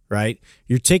 right?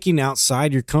 You're taking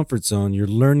outside your comfort zone. You're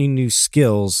learning new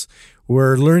skills.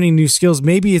 We're learning new skills.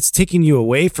 Maybe it's taking you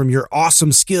away from your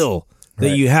awesome skill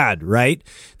that you had, right?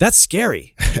 That's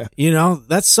scary.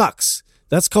 That sucks.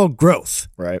 That's called growth.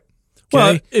 Right. Okay?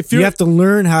 Well, if you have to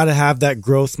learn how to have that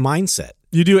growth mindset.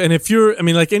 You do. And if you're,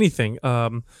 like anything,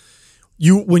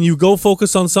 when you go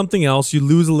focus on something else, you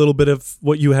lose a little bit of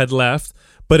what you had left.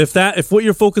 But if what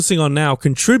you're focusing on now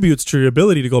contributes to your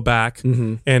ability to go back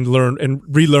and learn and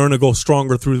relearn or go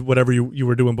stronger through whatever you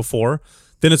were doing before,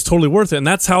 then it's totally worth it. And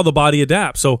that's how the body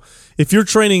adapts. So if you're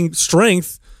training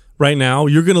strength right now,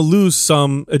 you're going to lose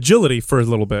some agility for a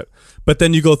little bit, but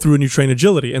then you go through and you train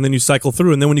agility, and then you cycle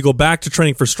through, and then when you go back to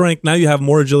training for strength, now you have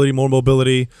more agility, more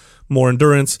mobility, more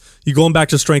endurance. You're going back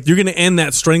to strength. You're going to end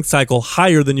that strength cycle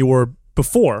higher than you were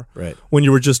before, right, when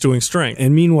you were just doing strength.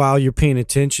 And meanwhile, you're paying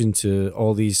attention to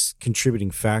all these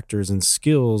contributing factors and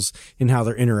skills and how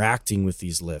they're interacting with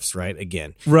these lifts, right?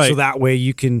 Again, right. So that way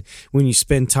you can, when you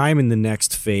spend time in the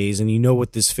next phase and you know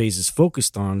what this phase is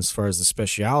focused on as far as the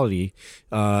speciality,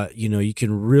 you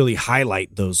can really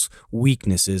highlight those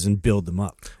weaknesses and build them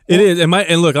up. It is.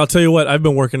 And look, I'll tell you what, I've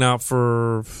been working out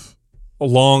for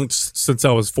since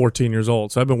I was 14 years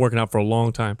old. So I've been working out for a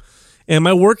long time. And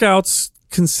my workouts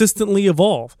consistently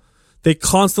evolve. They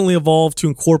constantly evolve to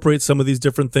incorporate some of these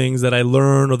different things that I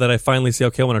learn, or that I finally say,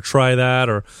 okay, I want to try that,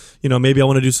 or maybe I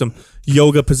want to do some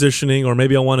yoga positioning, or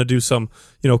maybe I want to do some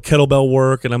kettlebell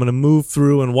work, and I'm going to move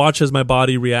through and watch as my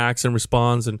body reacts and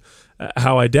responds and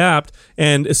how I adapt.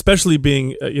 And especially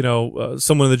being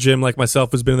someone in the gym like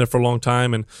myself who's been there for a long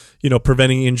time, and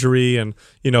preventing injury, and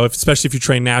especially if you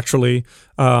train naturally,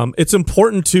 it's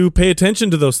important to pay attention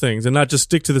to those things and not just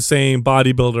stick to the same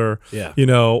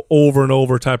bodybuilder over and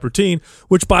over type routine,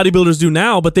 which bodybuilders do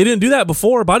now, but they didn't do that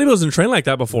before. Bodybuilders didn't train like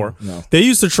that before. No. They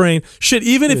used to train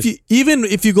even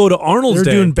if you go to Arnold's They're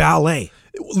day, doing ballet.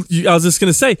 I was just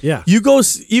gonna say, you go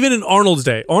even in Arnold's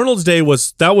day. Arnold's day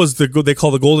was they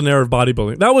call the golden era of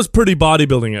bodybuilding. That was pretty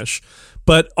bodybuilding-ish.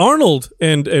 But Arnold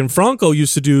and Franco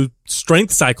used to do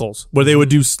strength cycles where they would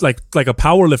do like a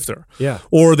power lifter,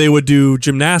 or they would do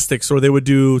gymnastics, or they would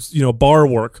do bar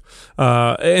work,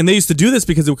 and they used to do this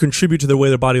because it would contribute to the way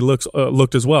their body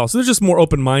looked as well. So they're just more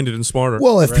open-minded and smarter.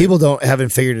 Well, if people haven't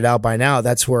figured it out by now,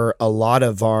 that's where a lot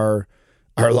of our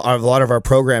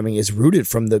programming is rooted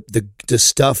from the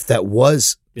stuff that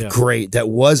was great, that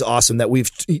was awesome, that we've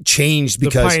changed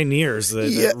because the pioneers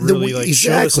that really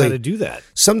showed us how to do that.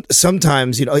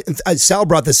 Sometimes Sal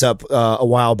brought this up a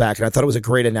while back, and I thought it was a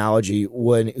great analogy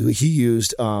when he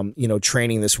used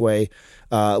training this way,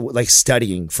 like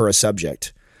studying for a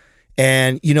subject.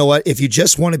 And you know what? If you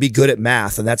just want to be good at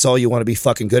math and that's all you want to be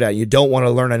fucking good at, you don't want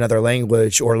to learn another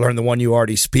language or learn the one you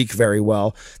already speak very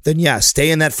well, then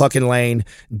stay in that fucking lane,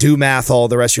 do math all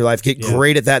the rest of your life, get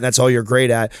great at that, and that's all you're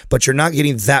great at, but you're not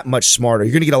getting that much smarter.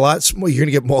 You're going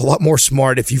to get a lot more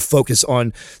smart if you focus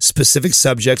on specific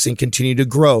subjects and continue to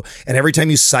grow. And every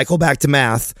time you cycle back to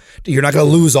math, you're not going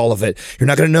to lose all of it. You're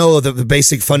not going to know the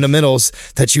basic fundamentals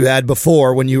that you had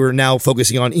before when you were now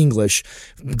focusing on English.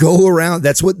 Go around.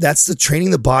 That's the training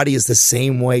the body is the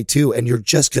same way too, and you're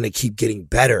just going to keep getting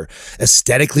better,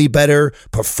 aesthetically better,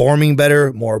 performing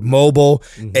better, more mobile.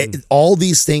 All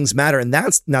these things matter, and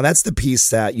that's the piece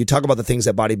that you talk about, the things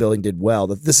that bodybuilding did well.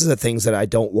 This is the things that I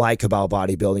don't like about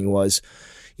bodybuilding was,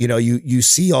 you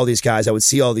see all these guys. I would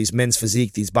see all these men's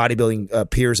physique, these bodybuilding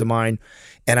peers of mine,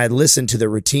 and I'd listen to the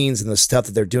routines and the stuff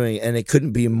that they're doing, and it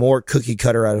couldn't be more cookie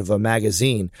cutter out of a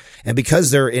magazine. And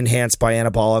because they're enhanced by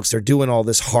anabolics, they're doing all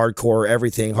this hardcore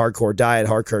everything, hardcore diet,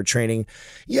 hardcore training.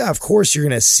 Yeah, of course you're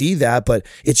going to see that, but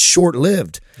it's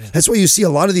short-lived. That's why you see a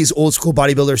lot of these old school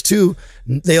bodybuilders too.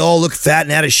 They all look fat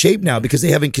and out of shape now because they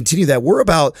haven't continued that. We're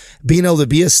about being able to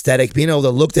be aesthetic, being able to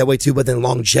look that way too, but then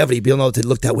longevity, being able to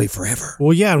look that way forever.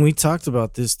 Well, yeah, and we talked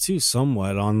about this too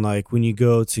somewhat on like when you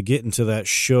go to get into that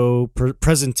show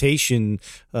presentation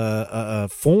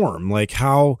form, like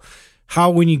how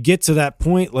when you get to that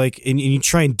point, like, and you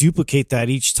try and duplicate that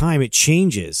each time, it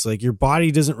changes. Like your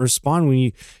body doesn't respond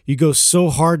when you go so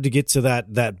hard to get to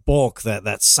that bulk,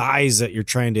 that size that you're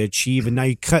trying to achieve. And now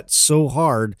you cut so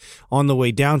hard on the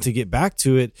way down to get back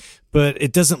to it, but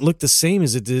it doesn't look the same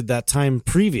as it did that time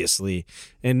previously.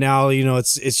 And now,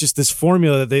 it's just this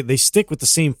formula. They stick with the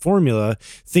same formula,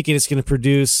 thinking it's going to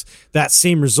produce that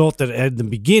same result that it had in the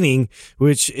beginning,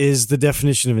 which is the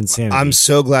definition of insanity. I'm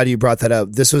so glad you brought that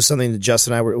up. This was something that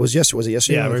Justin and I was it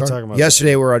yesterday? Yeah, we were talking about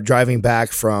yesterday. We were driving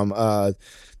back from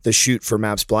the shoot for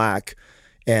Maps Black.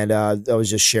 And I was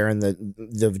just sharing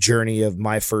the journey of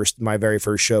my very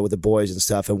first show with the boys and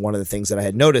stuff. And one of the things that I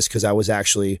had noticed, because I was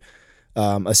actually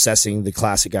assessing the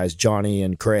classic guys, Johnny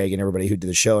and Craig and everybody who did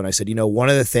the show. And I said, one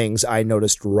of the things I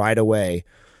noticed right away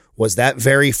was that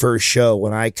very first show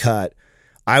when I cut,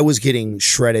 I was getting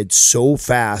shredded so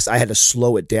fast, I had to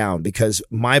slow it down because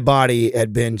my body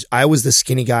I was the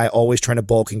skinny guy always trying to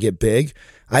bulk and get big.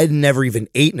 I had never even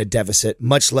ate in a deficit,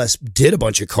 much less did a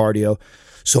bunch of cardio.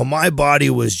 So my body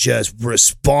was just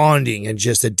responding and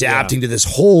just adapting to this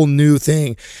whole new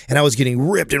thing. And I was getting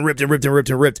ripped and ripped and ripped and ripped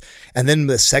and ripped. And then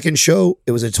the second show,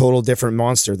 it was a total different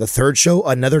monster. The third show,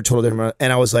 another total different.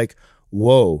 And I was like,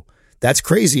 whoa, that's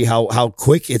crazy how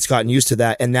quick it's gotten used to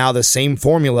that. And now the same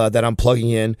formula that I'm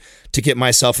plugging in to get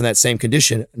myself in that same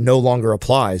condition no longer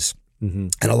applies. Mm-hmm.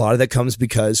 And a lot of that comes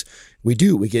because we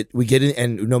get in,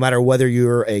 and no matter whether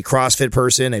you're a CrossFit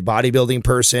person, a bodybuilding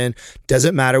person,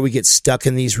 doesn't matter. We get stuck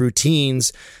in these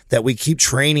routines that we keep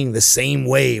training the same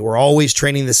way. We're always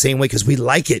training the same way because we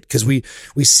like it, because we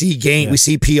see gain, we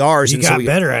see PRs. You got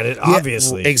better at it,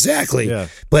 obviously. Exactly. Yeah.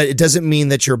 But it doesn't mean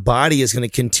that your body is going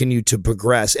to continue to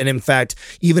progress. And in fact,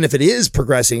 even if it is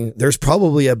progressing, there's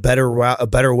probably a better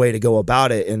way to go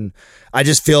about it. And I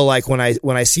just feel like when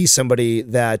I see somebody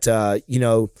that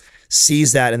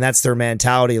sees that and that's their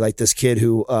mentality, like this kid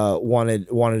who wanted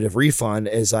a refund,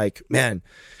 is like, man,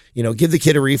 give the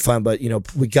kid a refund, but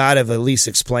we got to at least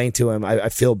explain to him. I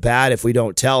feel bad if we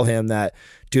don't tell him that,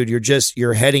 dude,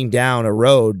 you're heading down a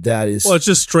road that is. Well, it's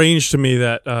just strange to me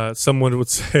that someone would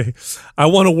say, I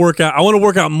want to work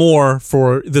out more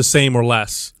for the same or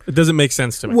less. It doesn't make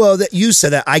sense to me. Well, that you said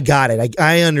that, I got it.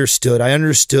 I understood.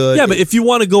 Yeah, but if you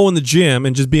want to go in the gym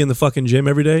and just be in the fucking gym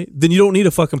every day, then you don't need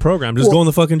a fucking program. Just go in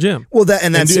the fucking gym. Well,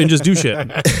 and just do shit.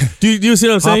 Do you see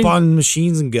what I'm saying? Hop on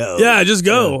machines and go. Yeah, just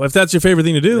go. Yeah. If that's your favorite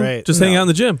thing to do, right. Just hang out in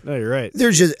the gym. No, you're right.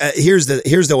 There's just here's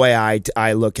the way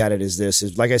I look at it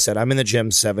is like I said, I'm in the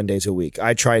gym 7 days a week.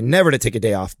 I try never to take a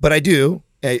day off, but I do.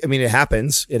 I mean, it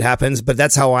happens, but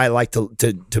that's how I like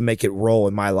to make it roll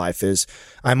in my life. Is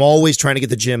I'm always trying to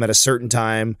get the gym at a certain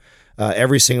time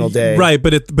every single day. Right,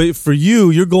 but for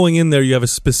you're going in there. You have a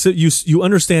specific. You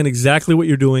understand exactly what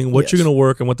you're doing, what you're going to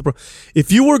work, and what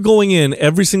if you were going in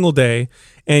every single day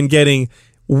and getting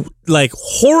like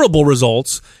horrible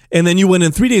results, and then you went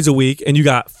in 3 days a week and you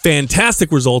got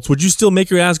fantastic results, would you still make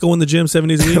your ass go in the gym 7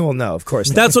 days a week? Well, no, of course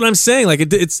not. That's what I'm saying. Like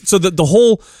it's so that the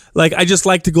whole, like, I just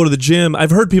like to go to the gym.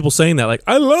 I've heard people saying that, like,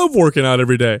 I love working out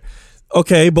every day.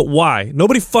 Okay, but why?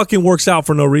 Nobody fucking works out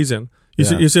for no reason.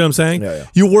 You see what I'm saying? Yeah.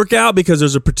 You work out because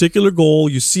there's a particular goal.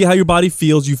 You see how your body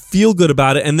feels. You feel good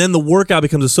about it. And then the workout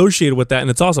becomes associated with that.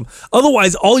 And it's awesome.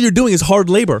 Otherwise, all you're doing is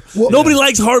hard labor. Well, nobody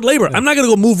likes hard labor. I'm not going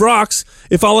to go move rocks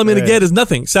if all I'm going to get is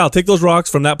nothing. Sal, take those rocks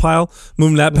from that pile, move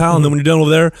them to that pile. And then when you're done over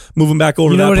there, move them back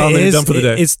over to that pile. And then you're done for the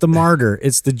day. It's the martyr.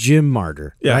 It's the gym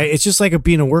martyr. Yeah. Right? It's just like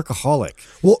being a workaholic.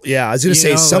 Well, yeah, I was going to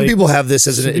say, some people have this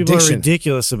as an addiction. People are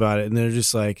ridiculous about it. And they're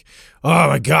just like, oh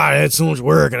my God, I had so much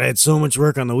work, and I had so much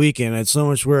work on the weekend. I had so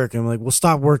much work. And I'm like, well,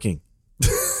 stop working.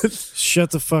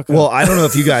 Shut the fuck up. Well, I don't know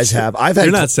if you guys have. I've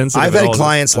had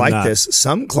clients like this.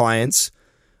 Some clients,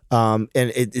 and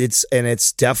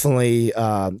it's definitely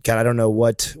God, I don't know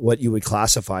what you would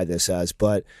classify this as,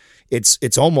 but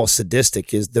it's almost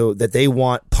sadistic, is though that they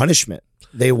want punishment.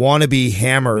 They want to be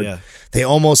hammered. Yeah. They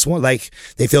almost want, like,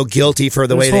 they feel guilty for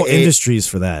the way they ate. There's whole industries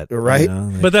for that, right?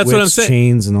 Like but that's what I'm saying.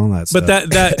 Chains and all that stuff. But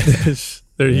that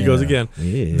there he goes again.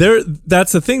 Yeah.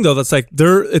 That's the thing, though. That's like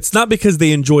it's not because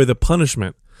they enjoy the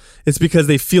punishment. it's because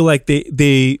they feel like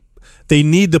they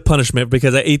need the punishment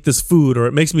because I ate this food, or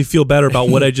it makes me feel better about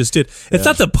what I just did. It's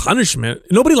not the punishment.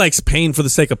 Nobody likes pain for the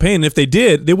sake of pain. And if they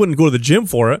did, they wouldn't go to the gym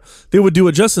for it. They would do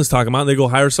what Justin's talking about, and they go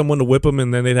hire someone to whip them,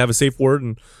 and then they'd have a safe word,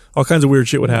 and all kinds of weird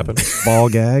shit would happen. Ball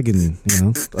gag and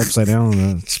upside down on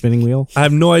a spinning wheel. I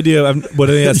have no idea what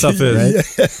any of that stuff is.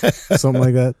 Right? Something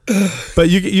like that. But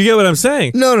you get what I'm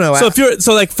saying. No.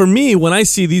 So like for me, when I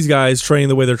see these guys training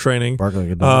the way they're training, Bark like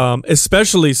a dog.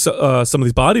 especially some of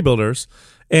these bodybuilders.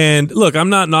 And look, I'm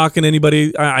not knocking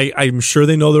anybody. I'm sure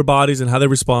they know their bodies and how they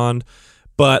respond.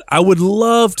 But I would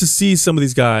love to see some of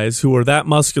these guys who are that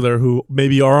muscular, who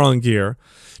maybe are on gear,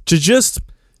 to just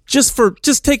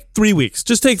take 3 weeks.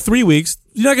 Just take 3 weeks.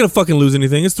 You're not going to fucking lose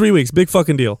anything. It's 3 weeks. Big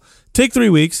fucking deal. Take 3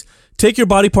 weeks. Take your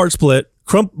body part split.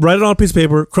 Write it on a piece of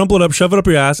paper, crumple it up, shove it up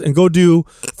your ass, and go do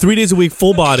 3 days a week,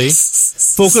 full body,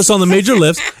 focus on the major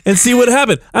lifts, and see what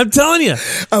happened. I'm telling you,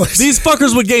 these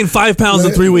fuckers would gain 5 pounds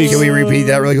in 3 weeks. Can we repeat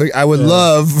that really quick? I would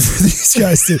love for these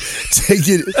guys to take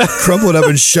it, crumple it up,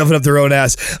 and shove it up their own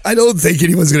ass. I don't think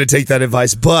anyone's going to take that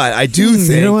advice, but I do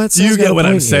think... You know what? You get what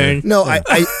I'm saying. No,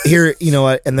 I hear, you know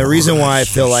what, and the reason why I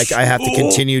feel like I have to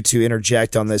continue to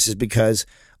interject on this is because...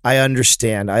 I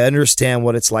understand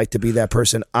what it's like to be that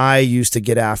person. I used to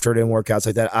get after it in workouts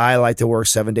like that. I like to work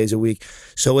 7 days a week.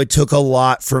 So it took a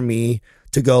lot for me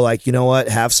to go like, you know what,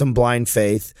 have some blind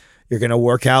faith. You're going to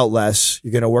work out less.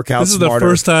 You're going to work out smarter. This is the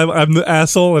first time I'm the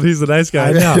asshole and he's the nice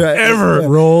guy. Ever.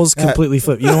 Roles completely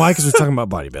flip. You know why? Because we're talking about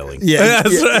bodybuilding. Yeah,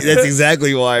 that's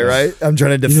exactly why, right? I'm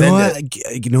trying to defend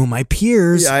it. You know, my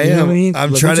peers. Yeah, I am. You know what I mean?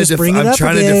 I'm trying to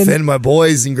defend my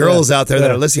boys and girls out there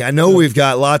that are listening. I know we've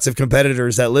got lots of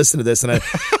competitors that listen to this, and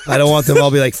I don't want them all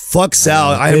to be like, fuck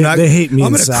Sal. They hate me.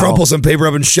 I'm going to crumple some paper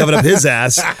up and shove it up his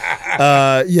ass.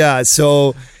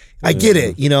 So... I get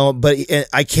it, you know, but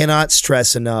I cannot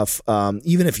stress enough,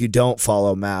 even if you don't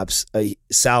follow maps,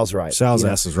 Sal's right. Sal's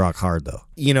ass is rock hard, though.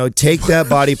 You know, take that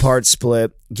body part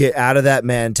split, get out of that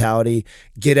mentality,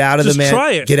 get out of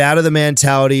the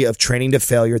mentality of training to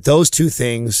failure. Those two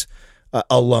things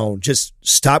alone. Just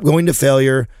stop going to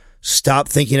failure, stop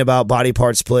thinking about body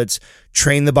part splits,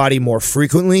 train the body more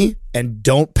frequently, and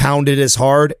don't pound it as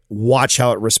hard. Watch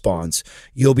how it responds.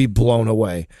 You'll be blown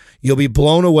away. You'll be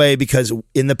blown away because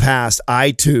in the past, I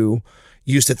too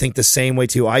used to think the same way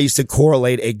too. I used to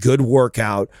correlate a good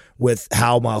workout with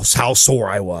how sore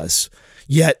I was.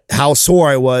 Yet how sore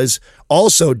I was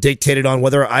also dictated on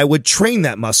whether I would train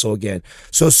that muscle again.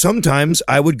 So sometimes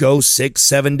I would go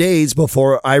 6-7 days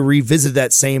before I revisit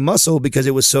that same muscle because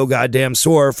it was so goddamn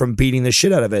sore from beating the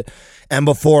shit out of it. And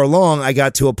before long, I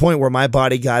got to a point where my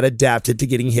body got adapted to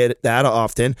getting hit that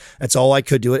often. That's all I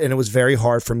could do it. And it was very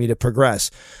hard for me to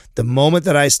progress. The moment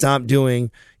that I stopped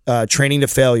doing training to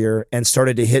failure and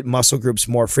started to hit muscle groups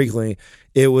more frequently,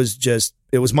 it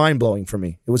was mind blowing for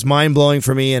me. It was mind blowing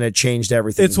for me, and it changed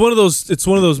everything. It's one of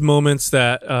those moments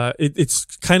that it's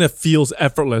kind of feels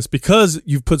effortless because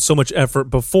you've put so much effort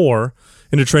before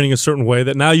into training a certain way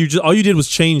that now all you did was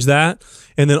change that,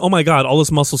 and then oh my god, all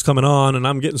this muscle's coming on, and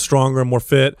I'm getting stronger and more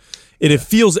fit. It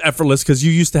feels effortless because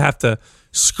you used to have to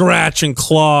scratch and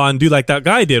claw and do like that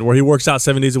guy did, where he works out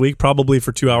 7 days a week, probably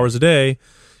for 2 hours a day.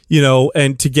 You know,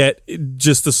 and to get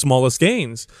just the smallest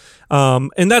gains.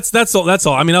 And that's all.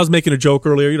 I mean, I was making a joke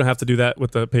earlier. You don't have to do that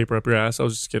with the paper up your ass. I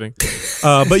was just kidding.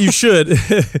 But you should.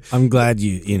 I'm glad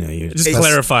you just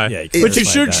clarify. Yeah, but you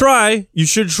should try. You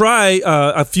should try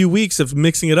a few weeks of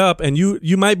mixing it up, and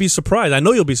you might be surprised. I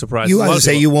know you'll be surprised. You want to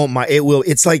say you won't mind. It will.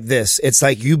 It's like this. It's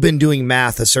like you've been doing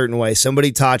math a certain way.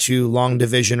 Somebody taught you long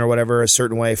division or whatever a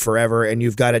certain way forever, and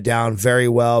you've got it down very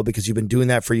well because you've been doing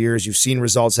that for years. You've seen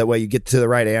results that way. You get to the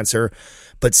right answer.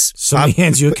 But somebody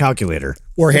hands you a calculator.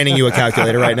 We're handing you a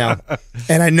calculator right now.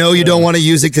 And I know you don't want to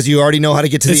use it because you already know how to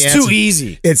get to the answer. It's too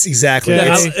easy. It's exactly.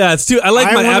 It's too. I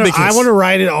like my abacus. I want to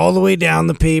write it all the way down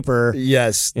the paper.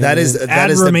 Yes, that is the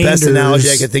best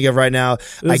analogy I can think of right now.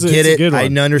 I get it. I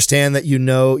understand that you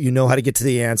know how to get to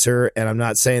the answer, and I'm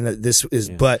not saying that this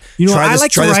is. But I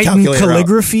like to write in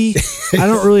calligraphy. I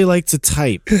don't really like to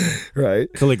type.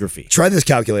 Right. Calligraphy. Try this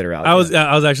calculator out. I was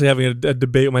actually having a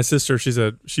debate with my sister. She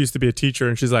used to be a teacher,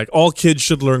 and she's like, all kids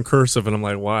should learn cursive, and I'm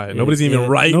like, why? Nobody's even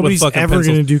writing with fucking pencils. Nobody's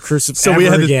ever going to do cursive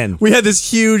we had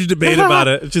this huge debate about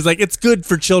it. She's like, it's good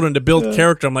for children to build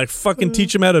character. I'm like, fucking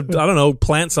teach them how to, I don't know,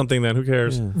 plant something then. Who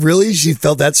cares? Yeah. Really? She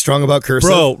felt that strong about cursive?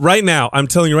 Bro, right now, I'm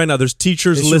telling you right now, there's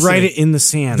teachers listening. Write it in the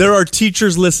sand. There are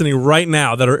teachers listening right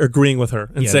now that are agreeing with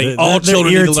her and saying all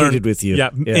children need to learn. With you. Yeah,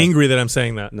 angry that I'm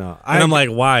saying that. No. And I'm like,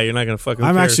 why? You're not going to fucking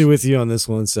I'm actually with you on this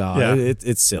one, Sal. Yeah.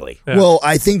 It's silly. Yeah. Well,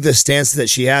 I think the stance that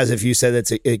she has, if you said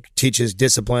that it teaches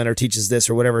discipline or teaches this this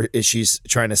or whatever she's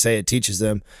trying to say it teaches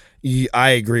them. I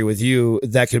agree with you.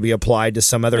 That could be applied to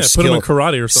some other skill. Put them in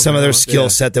karate or something. Some other skill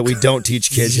set that we don't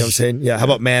teach kids. You know what I'm saying? Yeah. How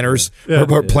about manners?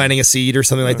 Or planting a seed or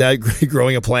something like that?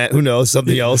 Growing a plant? Who knows?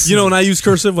 Something else. You know, when I use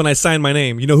cursive, when I sign my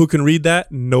name, you know who can read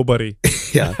that? Nobody.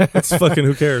 Yeah. It's fucking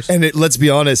who cares? And let's be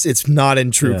honest, it's not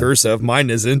in true cursive. Mine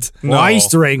isn't. Well, I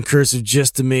used to write in cursive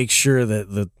just to make sure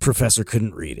that the professor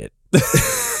couldn't read it.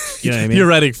 You know what I mean? You're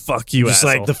writing fuck you, just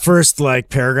asshole. like the first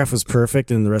paragraph was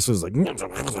perfect and the rest was like and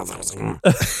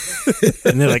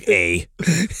they're like A.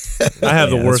 I have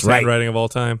the worst handwriting of all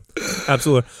time.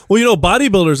 Absolutely. Well, you know,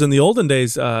 bodybuilders in the olden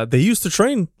days, they used to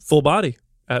train full body.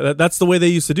 That's the way they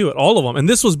used to do it. All of them. And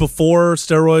this was before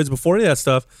steroids, before any of that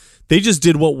stuff. They just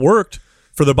did what worked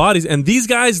for their bodies. And these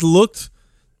guys looked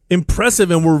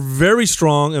impressive and were very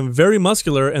strong and very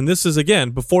muscular. And this is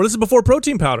before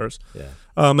protein powders. Yeah.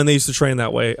 And they used to train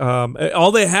that way.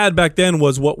 All they had back then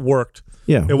was what worked.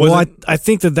 Yeah. Well, I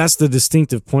think that's the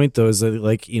distinctive point, though, is that,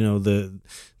 like, you know, the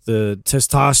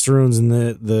testosterones and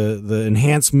the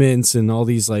enhancements and all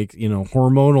these, like, you know,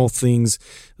 hormonal things,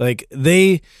 like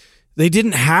they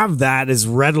didn't have that as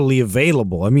readily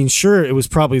available. I mean, sure, it was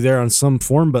probably there on some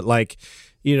form, but, like,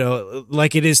 you know,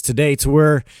 like it is today, to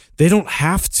where they don't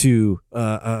have to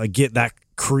get that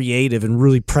creative and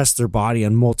really press their body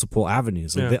on multiple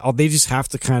avenues. Like they just have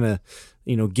to kind of,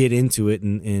 you know, get into it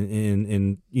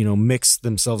and you know, mix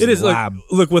themselves in the lab.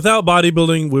 Look, without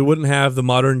bodybuilding, we wouldn't have the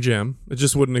modern gym. It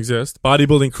just wouldn't exist.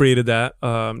 Bodybuilding created that.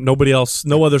 Nobody else,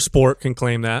 no other sport can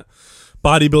claim that.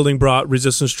 Bodybuilding brought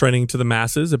resistance training to the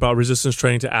masses. It brought resistance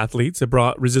training to athletes. It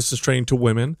brought resistance training to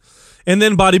women. And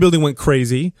then bodybuilding went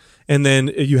crazy. And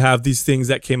then you have these things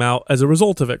that came out as a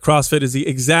result of it. CrossFit is the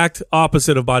exact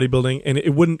opposite of bodybuilding. And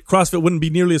CrossFit wouldn't be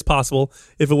nearly as possible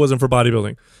if it wasn't for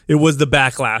bodybuilding. It was the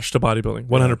backlash to bodybuilding,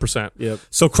 100%. Yep.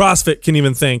 So CrossFit can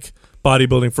even thank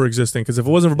bodybuilding for existing, because if it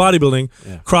wasn't for bodybuilding,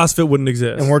 CrossFit wouldn't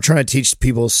exist. And we're trying to teach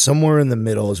people somewhere in the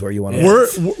middle is where you want to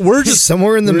live. We're just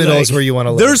somewhere in the middle is where you want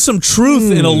to live. There's some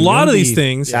truth in a lot of these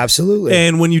things. Absolutely.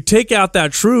 And when you take out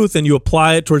that truth and you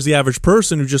apply it towards the average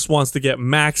person who just wants to get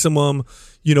maximum,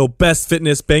 you know, best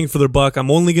fitness, bang for their buck.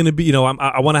 I'm only going to be, you know,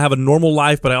 I want to have a normal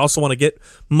life, but I also want to get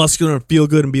muscular and feel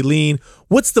good and be lean.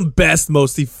 What's the best,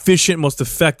 most efficient, most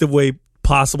effective way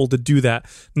possible to do that?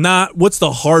 Not what's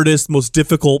the hardest, most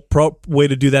difficult way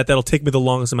to do that that'll take me the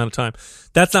longest amount of time.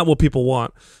 That's not what people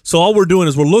want. So all we're doing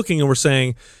is we're looking and we're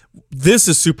saying, this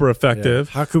is super effective.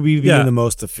 How could we be the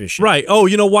most efficient? Right. Oh,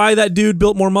 you know why that dude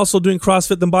built more muscle doing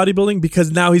CrossFit than bodybuilding? Because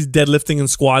now he's deadlifting and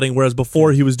squatting, whereas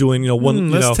before he was doing, you know,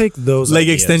 let's take those leg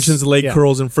ideas. Extensions, leg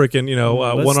curls, and freaking, you know,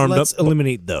 one arm. Let's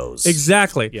eliminate those.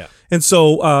 Exactly. Yeah. And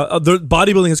so the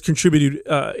bodybuilding has contributed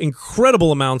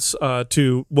incredible amounts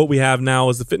to what we have now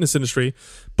as the fitness industry.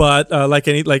 But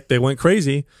they went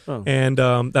crazy, and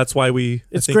that's why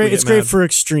It's great. It's great for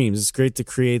extremes. It's great to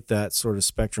create that sort of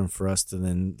spectrum for us to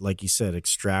then, like you said,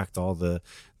 extract all the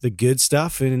good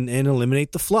stuff and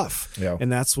eliminate the fluff. Yeah.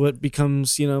 And that's what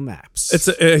becomes, you know, MAPS. It's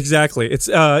exactly. It's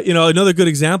you know, another good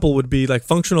example would be like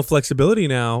functional flexibility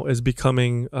now is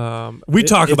becoming.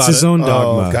 It's his own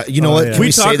dogma. God. You know what? Yeah. Can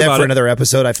we say that for another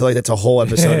episode? I feel like that's a whole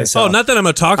episode. Oh, not that I'm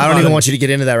going to talk about it. I don't even want you to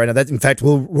get into that right now. In fact,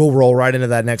 we'll roll right into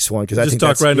that next one because I think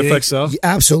talk right into flex. Yeah,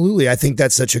 absolutely. I think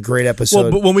that's such a great episode.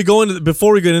 Well, but when we go into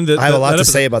before we get into, I have a lot to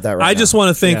say about that. Right I now. just want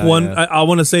to thank I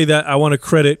want to say that I want to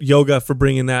credit yoga for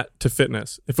bringing that to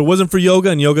fitness. If it wasn't for yoga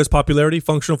and yoga's popularity,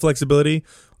 functional flexibility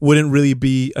wouldn't really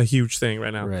be a huge thing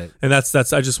right now. Right. And that's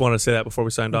I just want to say that before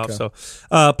we signed off. So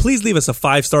please leave us a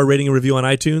 5-star rating and review on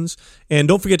iTunes. And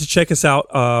don't forget to check us out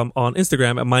on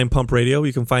Instagram at Mind Pump Radio.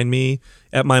 You can find me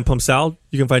at Mind Pump Sal.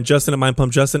 You can find Justin at Mind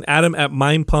Pump Justin, Adam at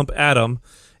Mind Pump Adam.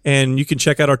 And you can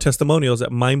check out our testimonials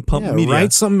at Mind Pump Media.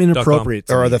 Write something inappropriate.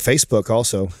 Or the Facebook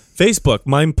also. Facebook,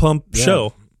 Mind Pump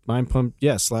Show. Mind Pump,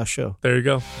 /show. There you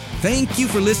go. Thank you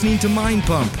for listening to Mind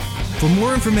Pump. For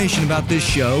more information about this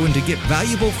show and to get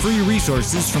valuable free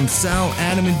resources from Sal,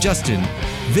 Adam, and Justin,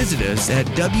 visit us at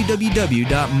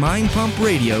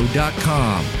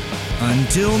www.mindpumpradio.com.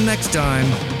 Until next time,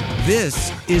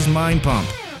 this is Mind Pump.